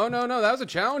 No. That was a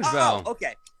challenge, Bell. Oh,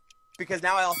 okay. Because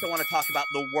now I also want to talk about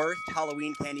the worst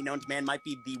Halloween candy known to man. Might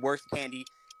be the worst candy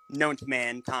known to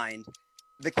mankind.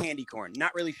 The candy corn.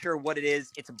 Not really sure what it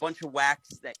is. It's a bunch of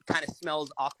wax that kind of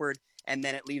smells awkward, and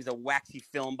then it leaves a waxy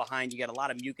film behind. You get a lot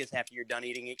of mucus after you're done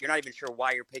eating it. You're not even sure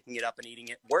why you're picking it up and eating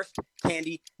it. Worst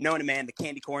candy known to man, the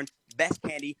candy corn. Best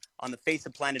candy on the face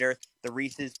of planet Earth, the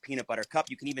Reese's Peanut Butter Cup.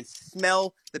 You can even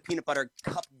smell the peanut butter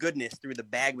cup goodness through the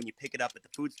bag when you pick it up at the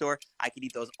food store. I could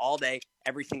eat those all day,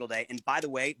 every single day. And by the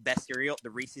way, best cereal,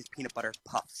 the Reese's Peanut Butter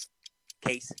Puffs.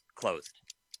 Case closed.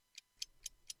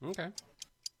 Okay.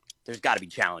 There's got to be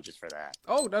challenges for that.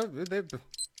 Oh, no,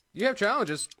 you have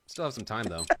challenges. Still have some time,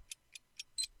 though.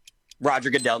 Roger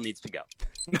Goodell needs to go.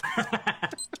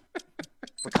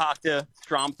 Fakakta,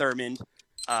 Strom Thurmond,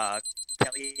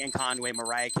 Kellyanne Conway,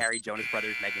 Mariah Carey, Jonas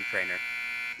Brothers, Meghan Trainor.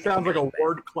 Sounds like a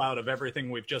word cloud of everything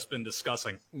we've just been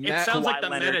discussing. It sounds like the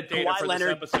metadata Kawhi for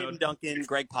Leonard, this episode. Tim Duncan,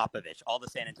 Greg Popovich, all the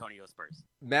San Antonio Spurs.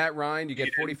 Matt Ryan, you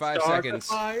get 45 Start the seconds.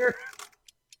 fire.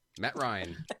 Matt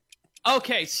Ryan.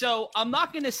 Okay, so I'm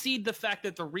not going to cede the fact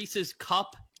that the Reese's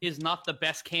Cup is not the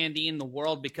best candy in the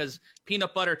world because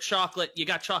peanut butter, chocolate, you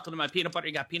got chocolate in my peanut butter,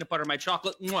 you got peanut butter in my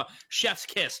chocolate, mwah, chef's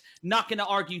kiss. Not going to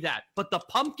argue that. But the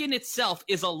pumpkin itself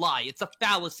is a lie. It's a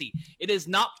fallacy. It is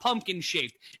not pumpkin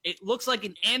shaped. It looks like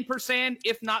an ampersand,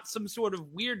 if not some sort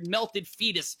of weird melted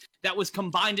fetus that was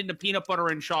combined into peanut butter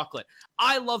and chocolate.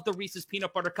 I love the Reese's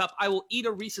Peanut Butter Cup. I will eat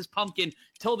a Reese's pumpkin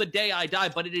till the day I die,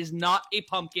 but it is not a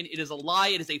pumpkin. It is a lie.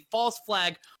 It is a false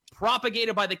flag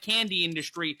propagated by the candy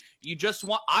industry.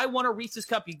 I want a Reese's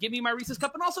Cup. You give me my Reese's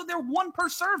Cup, and also they're one per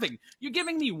serving. You're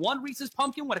giving me one Reese's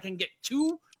pumpkin when I can get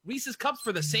 2 Reese's Cups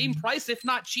for the same price, if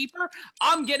not cheaper.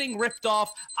 I'm getting ripped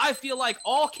off. I feel like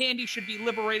all candy should be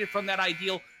liberated from that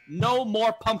ideal. No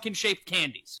more pumpkin-shaped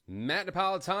candies. Matt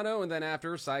Napolitano, and then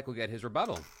after, Syke will get his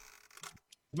rebuttal.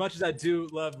 As much as I do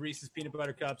love Reese's Peanut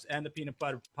Butter Cups and the Peanut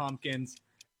Butter Pumpkins,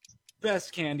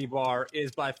 best candy bar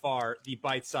is by far the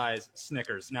bite-size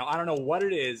Snickers. Now, I don't know what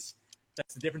it is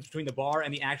that's the difference between the bar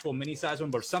and the actual mini-size one,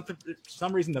 but for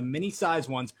some reason, the mini-size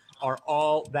ones are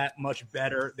all that much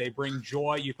better. They bring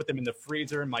joy. You put them in the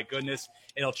freezer, and my goodness,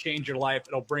 it'll change your life.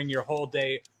 It'll bring your whole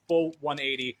day full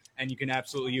 180, and you can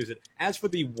absolutely use it. As for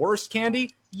the worst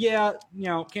candy, yeah,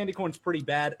 candy corn's pretty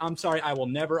bad. I'm sorry, I will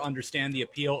never understand the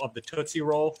appeal of the Tootsie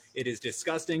Roll. It is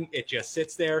disgusting. It just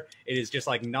sits there. It is just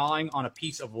like gnawing on a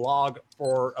piece of log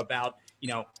for about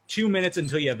 2 minutes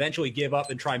until you eventually give up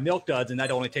and try Milk Duds, and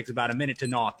that only takes about a minute to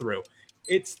gnaw through.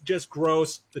 It's just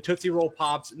gross. The Tootsie Roll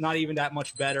Pops, not even that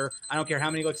much better. I don't care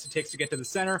how many licks it takes to get to the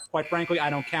center. Quite frankly, I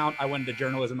don't count. I went into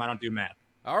journalism. I don't do math.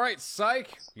 All right,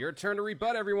 Syke, your turn to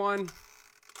rebut, everyone.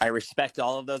 I respect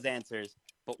all of those answers,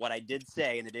 but what I did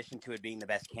say, in addition to it being the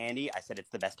best candy, I said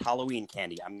it's the best Halloween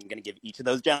candy. I'm going to give each of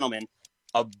those gentlemen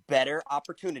a better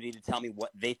opportunity to tell me what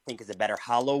they think is a better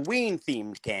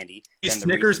Halloween-themed candy than the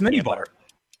Snickers Reese's Mini Peanut Bar.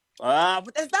 Butter.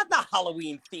 But that's not the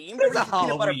Halloween theme. It's The a Reese's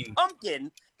Peanut Butter Halloween.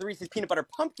 Pumpkin. The Reese's Peanut Butter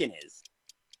Pumpkin is.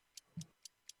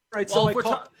 Right, Well, so if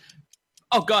we're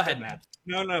Oh, go ahead, Matt.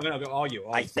 No, all you.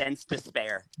 I sense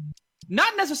despair.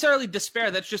 Not necessarily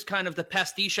despair. That's just kind of the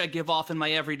pastiche I give off in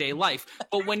my everyday life.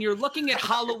 But when you're looking at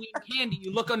Halloween candy,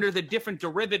 you look under the different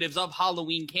derivatives of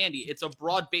Halloween candy. It's a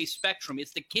broad-based spectrum.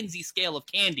 It's the Kinsey scale of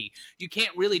candy. You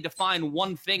can't really define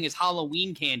one thing as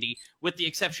Halloween candy with the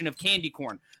exception of candy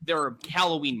corn. There are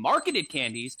Halloween marketed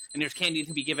candies, and there's candy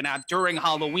to be given out during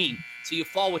Halloween. So you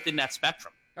fall within that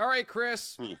spectrum. All right,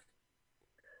 Chris.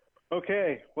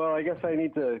 Okay, well, I guess I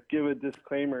need to give a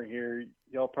disclaimer here.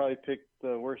 Y'all probably picked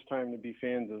the worst time to be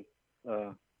fans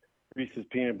of Reese's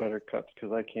Peanut Butter Cups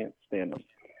because I can't stand them.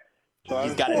 So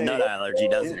He's got a nut allergy,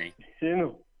 doesn't he?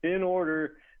 In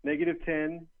order,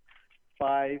 -10,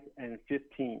 5, and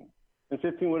 15. And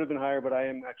 15 would have been higher, but I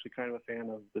am actually kind of a fan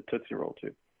of the Tootsie Roll,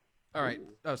 too. All right.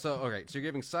 So you're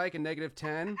giving Syke a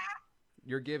 -10.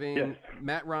 You're giving Yes.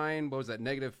 Matt Ryan, what was that,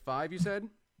 -5 you said?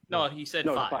 No, he said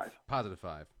No, 5. 5.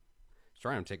 +5.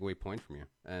 Trying to take away points from you.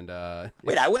 And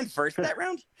Wait, I went first that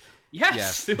round?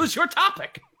 Yes, it was your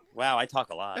topic. Wow, I talk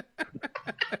a lot.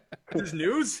 This is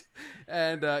news?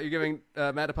 And you're giving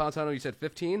Matt Napolitano, you said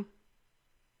 15?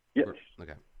 Yes.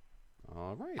 Okay.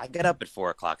 All right. I get up at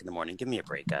 4 o'clock in the morning. Give me a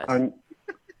break, guys.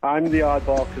 I'm the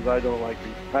oddball because I don't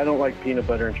like peanut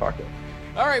butter and chocolate.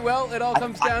 All right, well, it all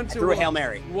comes down to threw a Hail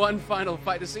Mary. one final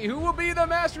fight to see who will be the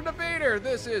Master Debater.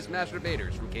 This is Master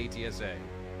Debaters from KTSA.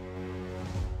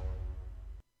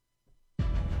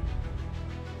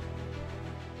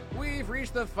 We've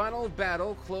reached the final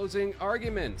battle closing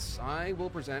arguments. I will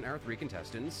present our 3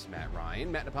 contestants, Matt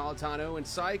Ryan, Matt Napolitano, and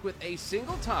Syke, with a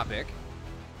single topic,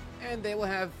 and they will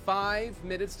have 5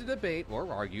 minutes to debate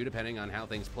or argue, depending on how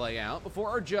things play out, before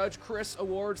our judge, Chris,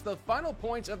 awards the final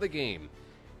points of the game.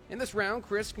 In this round,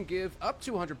 Chris can give up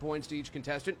to 100 points to each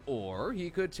contestant, or he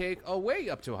could take away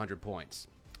up to 100 points.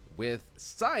 With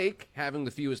Syke having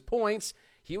the fewest points,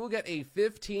 he will get a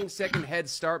 15-second head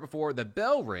start before the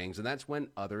bell rings, and that's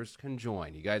when others can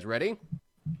join. You guys ready?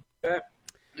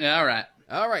 Yeah, all right.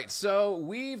 All right, so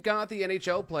we've got the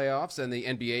NHL playoffs and the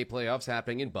NBA playoffs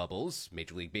happening in bubbles.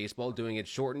 Major League Baseball doing its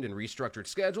shortened and restructured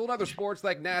schedule, and other sports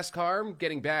like NASCAR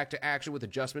getting back to action with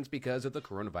adjustments because of the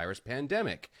coronavirus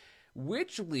pandemic.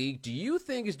 Which league do you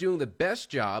think is doing the best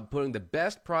job putting the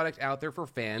best product out there for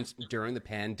fans during the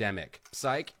pandemic?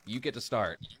 Syke, you get to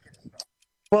start.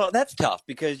 Well, that's tough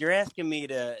because you're asking me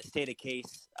to state a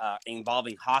case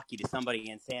involving hockey to somebody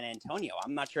in San Antonio.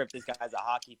 I'm not sure if this guy's a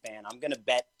hockey fan. I'm going to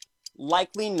bet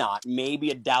likely not. Maybe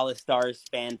a Dallas Stars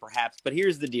fan, perhaps. But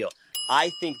here's the deal. I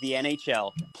think the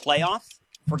NHL playoffs,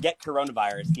 forget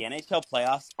coronavirus, the NHL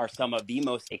playoffs are some of the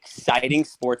most exciting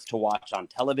sports to watch on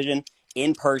television,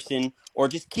 in person, or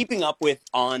just keeping up with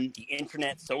on the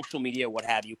internet, social media, what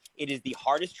have you. It is the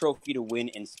hardest trophy to win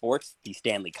in sports, the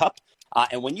Stanley Cup.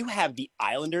 And when you have the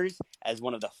Islanders as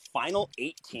one of the final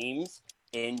 8 teams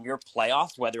in your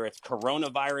playoffs, whether it's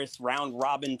coronavirus round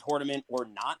robin tournament or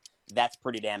not, that's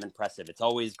pretty damn impressive. It's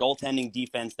always goaltending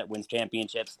defense that wins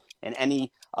championships. And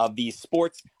any of these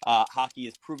sports, hockey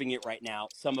is proving it right now.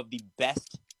 Some of the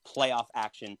best playoff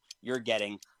action you're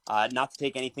getting. Not to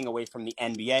take anything away from the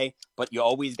NBA, but you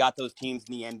always got those teams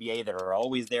in the NBA that are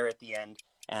always there at the end.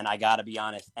 And I got to be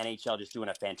honest, NHL just doing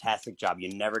a fantastic job.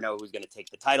 You never know who's going to take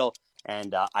the title.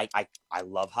 And I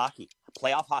love hockey.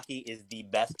 Playoff hockey is the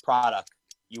best product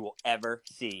you will ever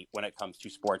see when it comes to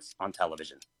sports on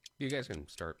television. You guys can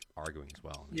start arguing as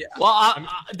well. Yeah. Well,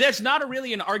 there's not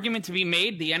really an argument to be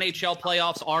made. The NHL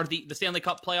playoffs are the Stanley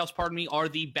Cup playoffs, are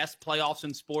the best playoffs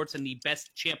in sports and the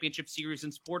best championship series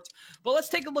in sports. But let's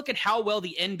take a look at how well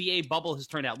the NBA bubble has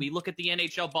turned out. We look at the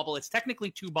NHL bubble. It's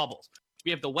technically 2 bubbles. We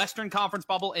have the Western Conference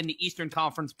bubble and the Eastern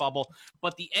Conference bubble.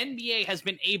 But the NBA has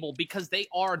been able, because they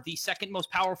are the second most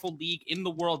powerful league in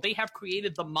the world, they have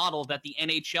created the model that the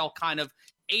NHL kind of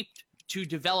aped to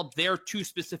develop their 2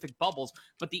 specific bubbles.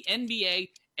 But the NBA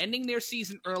ending their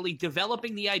season early,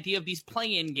 developing the idea of these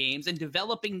play-in games and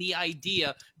developing the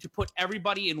idea to put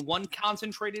everybody in one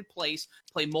concentrated place,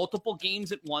 play multiple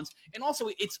games at once. And also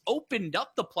it's opened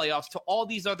up the playoffs to all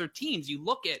these other teams. You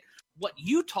look at what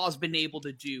Utah's been able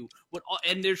to do,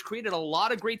 and there's created a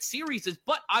lot of great series.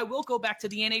 But I will go back to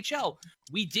the NHL.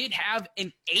 We did have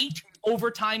an 8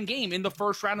 overtime game in the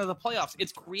first round of the playoffs.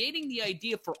 It's creating the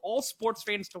idea for all sports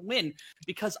fans to win,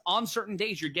 because on certain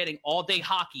days you're getting all day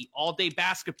hockey, all day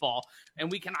basketball,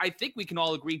 and I think we can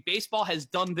all agree baseball has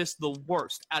done this the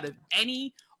worst out of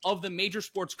any of the major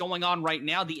sports going on right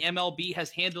now. The MLB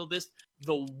has handled this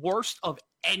the worst of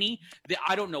any.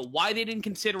 I don't know why they didn't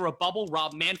consider a bubble.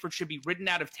 Rob Manfred should be ridden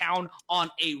out of town on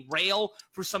a rail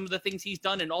for some of the things he's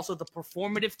done, and also the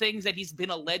performative things that he's been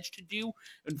alleged to do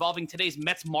involving today's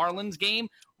Mets-Marlins game.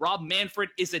 Rob Manfred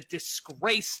is a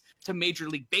disgrace to Major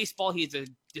League Baseball. He is a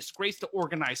disgrace to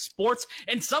organized sports.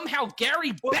 And somehow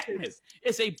Gary Bettman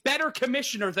is a better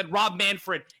commissioner than Rob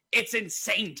Manfred. It's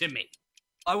insane to me.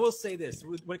 I will say this.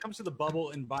 When it comes to the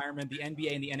bubble environment, the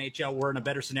NBA and the NHL were in a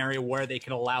better scenario where they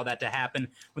can allow that to happen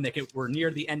when were near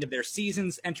the end of their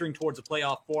seasons, entering towards a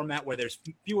playoff format where there's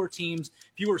fewer teams,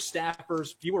 fewer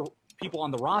staffers, fewer people on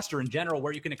the roster in general,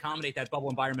 where you can accommodate that bubble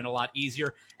environment a lot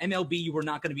easier. MLB, you were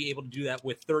not going to be able to do that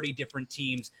with 30 different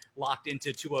teams locked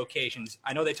into 2 locations.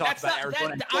 I know they talked about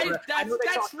Arizona and Florida. I know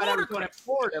they talked about Arizona and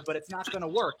Florida, but it's not going to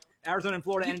work. Arizona and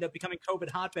Florida ended up becoming COVID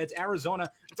hotbeds. Arizona,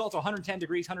 it's also 110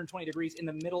 degrees, 120 degrees in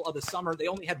the middle of the summer. They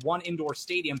only had 1 indoor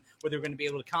stadium where they were going to be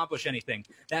able to accomplish anything.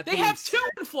 They have 2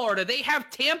 in Florida. They have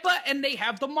Tampa and they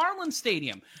have the Marlins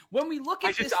Stadium. When we look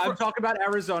at I'm talking about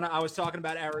Arizona. I was talking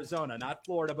about Arizona, not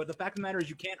Florida. But the fact of the matter is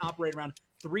you can't operate around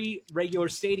 3 regular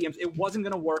stadiums. It wasn't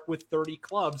going to work with 30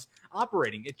 clubs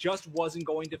operating. It just wasn't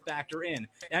going to factor in.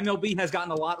 MLB has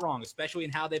gotten a lot wrong, especially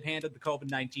in how they've handled the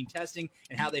COVID-19 testing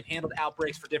and how they've handled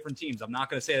outbreaks for different teams. I'm not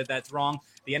going to say that that's wrong.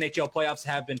 The NHL playoffs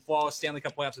have been flawless. Stanley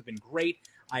Cup playoffs have been great.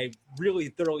 I really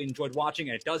thoroughly enjoyed watching,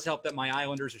 and it does help that my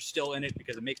Islanders are still in it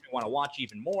because it makes me want to watch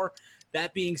even more.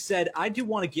 That being said, I do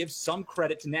want to give some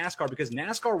credit to NASCAR because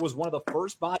NASCAR was one of the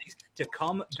first bodies to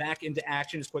come back into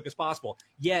action as quick as possible.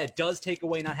 Yeah, it does take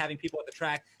away not having people at the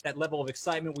track, that level of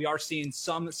excitement. We are seeing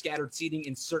some scattered seating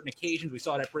in certain occasions. We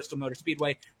saw it at Bristol Motor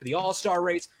Speedway for the All-Star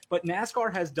race, but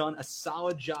NASCAR has done a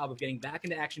solid job of getting back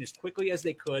into action as quickly as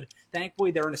they could.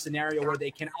 Thankfully, they're in a scenario where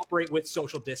they can operate with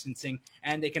social distancing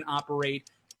and they can operate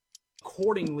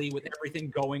accordingly with everything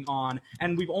going on.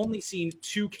 And we've only seen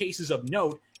 2 cases of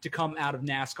note to come out of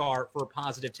NASCAR for a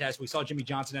positive test. We saw Jimmy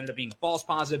Johnson ended up being a false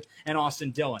positive and Austin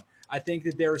Dillon. I think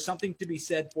that there is something to be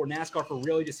said for NASCAR for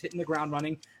really just hitting the ground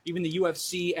running. Even the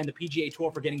UFC and the PGA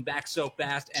Tour for getting back so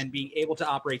fast and being able to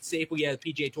operate safely. Yeah, the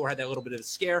PGA Tour had that little bit of a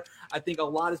scare. I think a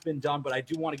lot has been done, but I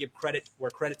do want to give credit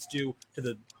where credit's due to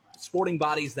the sporting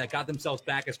bodies that got themselves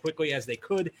back as quickly as they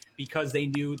could because they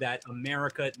knew that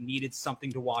America needed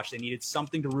something to watch. They needed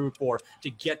something to root for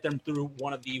to get them through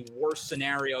one of the worst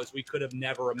scenarios we could have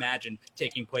never imagined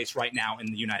taking place right now in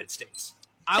the United States.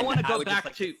 I want to go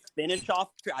back to finish off.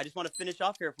 I just want to finish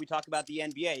off here. If we talk about the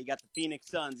NBA, you got the Phoenix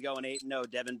Suns going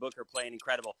 8-0. Devin Booker playing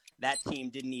incredible. That team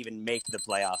didn't even make the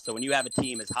playoffs. So when you have a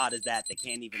team as hot as that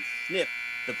can't even sniff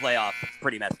the playoffs, it's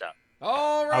pretty messed up.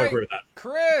 All right, I agree with that.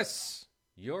 Chris,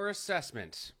 your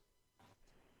assessment.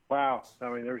 Wow. I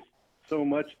mean, there's so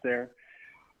much there.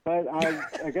 But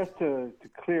I guess to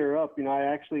clear up,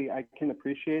 I can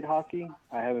appreciate hockey.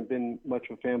 I haven't been much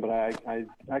of a fan, but I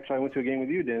went to a game with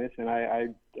you, Dennis, and I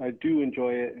do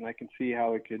enjoy it, and I can see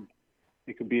how it could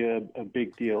be a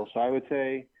big deal. So I would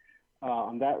say,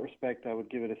 on that respect, I would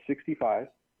give it a 65.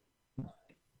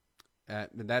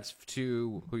 That's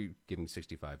to who are you giving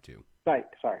 65 to? Right.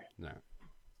 Sorry. No.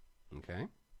 Okay.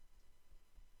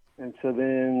 And so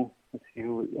then let's see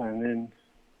and then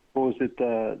what was it?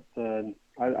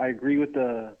 I agree with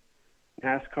the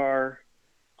NASCAR.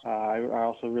 I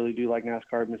also really do like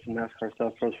NASCAR. I've missed some NASCAR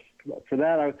stuff. For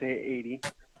that, I would say 80.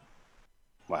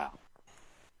 Wow.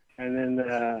 And then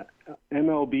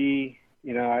MLB,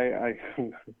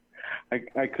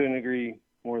 I couldn't agree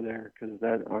more there because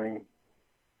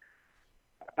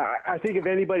I think if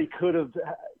anybody could have,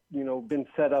 been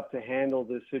set up to handle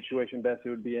this situation best, it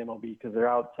would be MLB because they're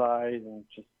outside and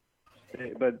just.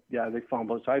 But yeah, they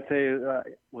fumbled. So I'd say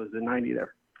was the 90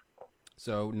 there.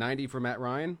 So 90 for Matt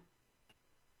Ryan?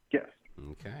 Yes.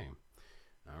 Okay.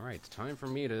 All right. It's time for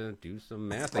me to do some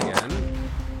math again.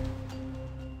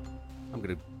 I'm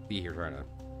going to be here trying to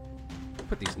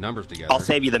put these numbers together. I'll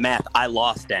save you the math. I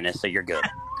lost, Dennis, so you're good.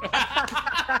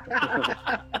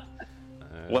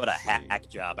 What a hack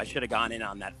job. I should have gone in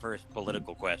on that first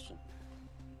political question.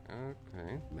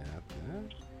 Okay. Math.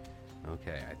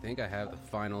 Okay, I think I have the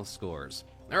final scores.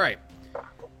 All right.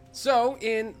 So,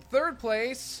 in third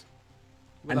place...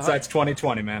 Hindsight's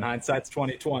 20/20, man. Hindsight's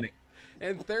 20/20.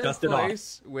 In third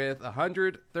place with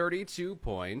 132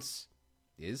 points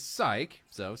is Psych.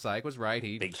 So, Psych was right.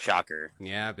 Big shocker.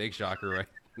 Yeah, big shocker right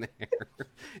there.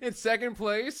 In second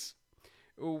place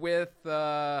with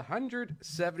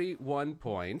 171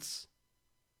 points,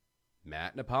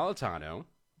 Matt Napolitano.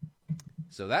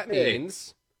 So, that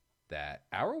means... that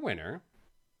our winner,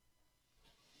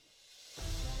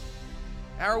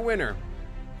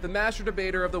 the Master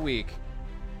Debater of the Week,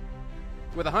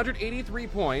 with 183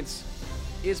 points,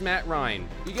 is Matt Ryan.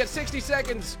 You get 60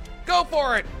 seconds. Go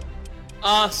for it!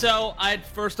 So I'd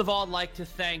first of all like to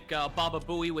thank Baba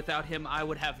Booey. Without him, I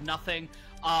would have nothing.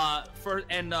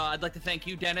 I'd like to thank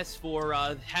you, Dennis, for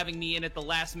having me in at the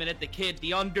last minute. The kid,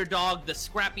 the underdog, the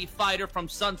scrappy fighter from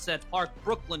Sunset Park,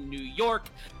 Brooklyn, New York,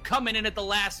 coming in at the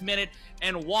last minute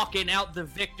and walking out the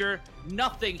victor.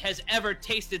 Nothing has ever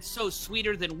tasted so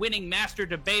sweeter than winning Master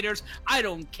Debaters. I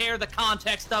don't care the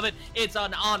context of it. It's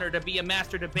an honor to be a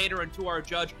Master Debater, and to our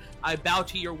judge, I bow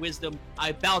to your wisdom.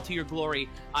 I bow to your glory.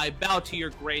 I bow to your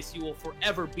grace. You will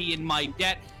forever be in my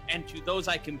debt. And to those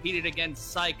I competed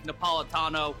against, Psych,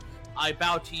 Napolitano, I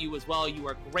bow to you as well. You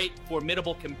are great,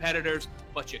 formidable competitors,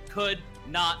 but you could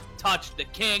not touch the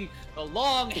king, the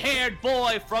long-haired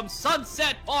boy from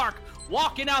Sunset Park,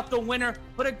 walking out the winner,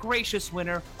 but a gracious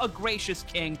winner, a gracious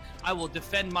king. I will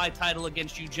defend my title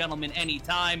against you gentlemen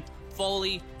anytime.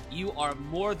 Foley, you are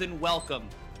more than welcome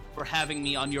for having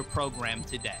me on your program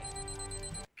today.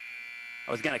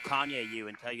 I was going to Kanye you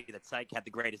and tell you that Psych had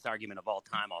the greatest argument of all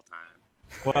time.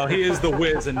 Well, he is the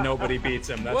whiz and nobody beats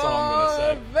him. That's all I'm going to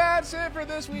say. That's it for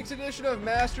this week's edition of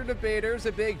Master Debaters.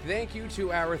 A big thank you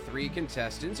to our three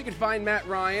contestants. You can find Matt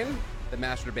Ryan, the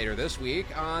Master Debater this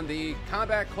week, on the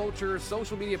Combat Culture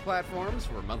social media platforms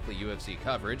for monthly UFC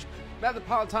coverage. Matt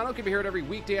Napolitano can be heard every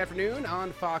weekday afternoon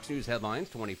on Fox News Headlines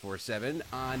 24/7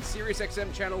 on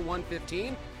SiriusXM Channel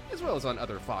 115, as well as on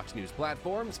other Fox News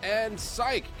platforms. And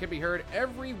Psych can be heard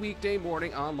every weekday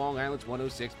morning on Long Island's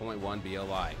 106.1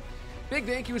 BLI. Big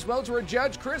thank you as well to our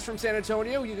judge, Chris from San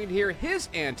Antonio. You can hear his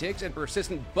antics and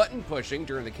persistent button pushing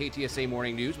during the KTSA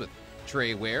Morning News with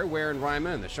Trey Ware and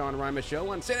Rima, and the Sean Rima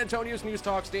Show on San Antonio's news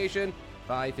talk station,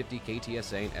 550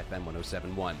 KTSA and FM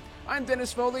 107.1. I'm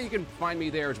Dennis Foley. You can find me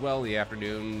there as well in the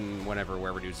afternoon,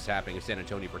 wherever news is happening in San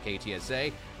Antonio for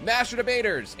KTSA. Master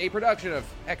Debaters, a production of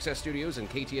XS Studios and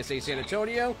KTSA San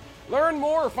Antonio. Learn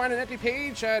more or find an empty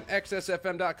page at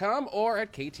xsfm.com or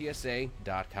at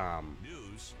ktsa.com.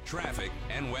 News, traffic,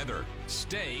 and weather.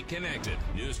 Stay connected.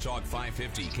 News Talk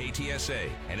 550 KTSA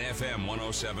and FM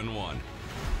 107.1.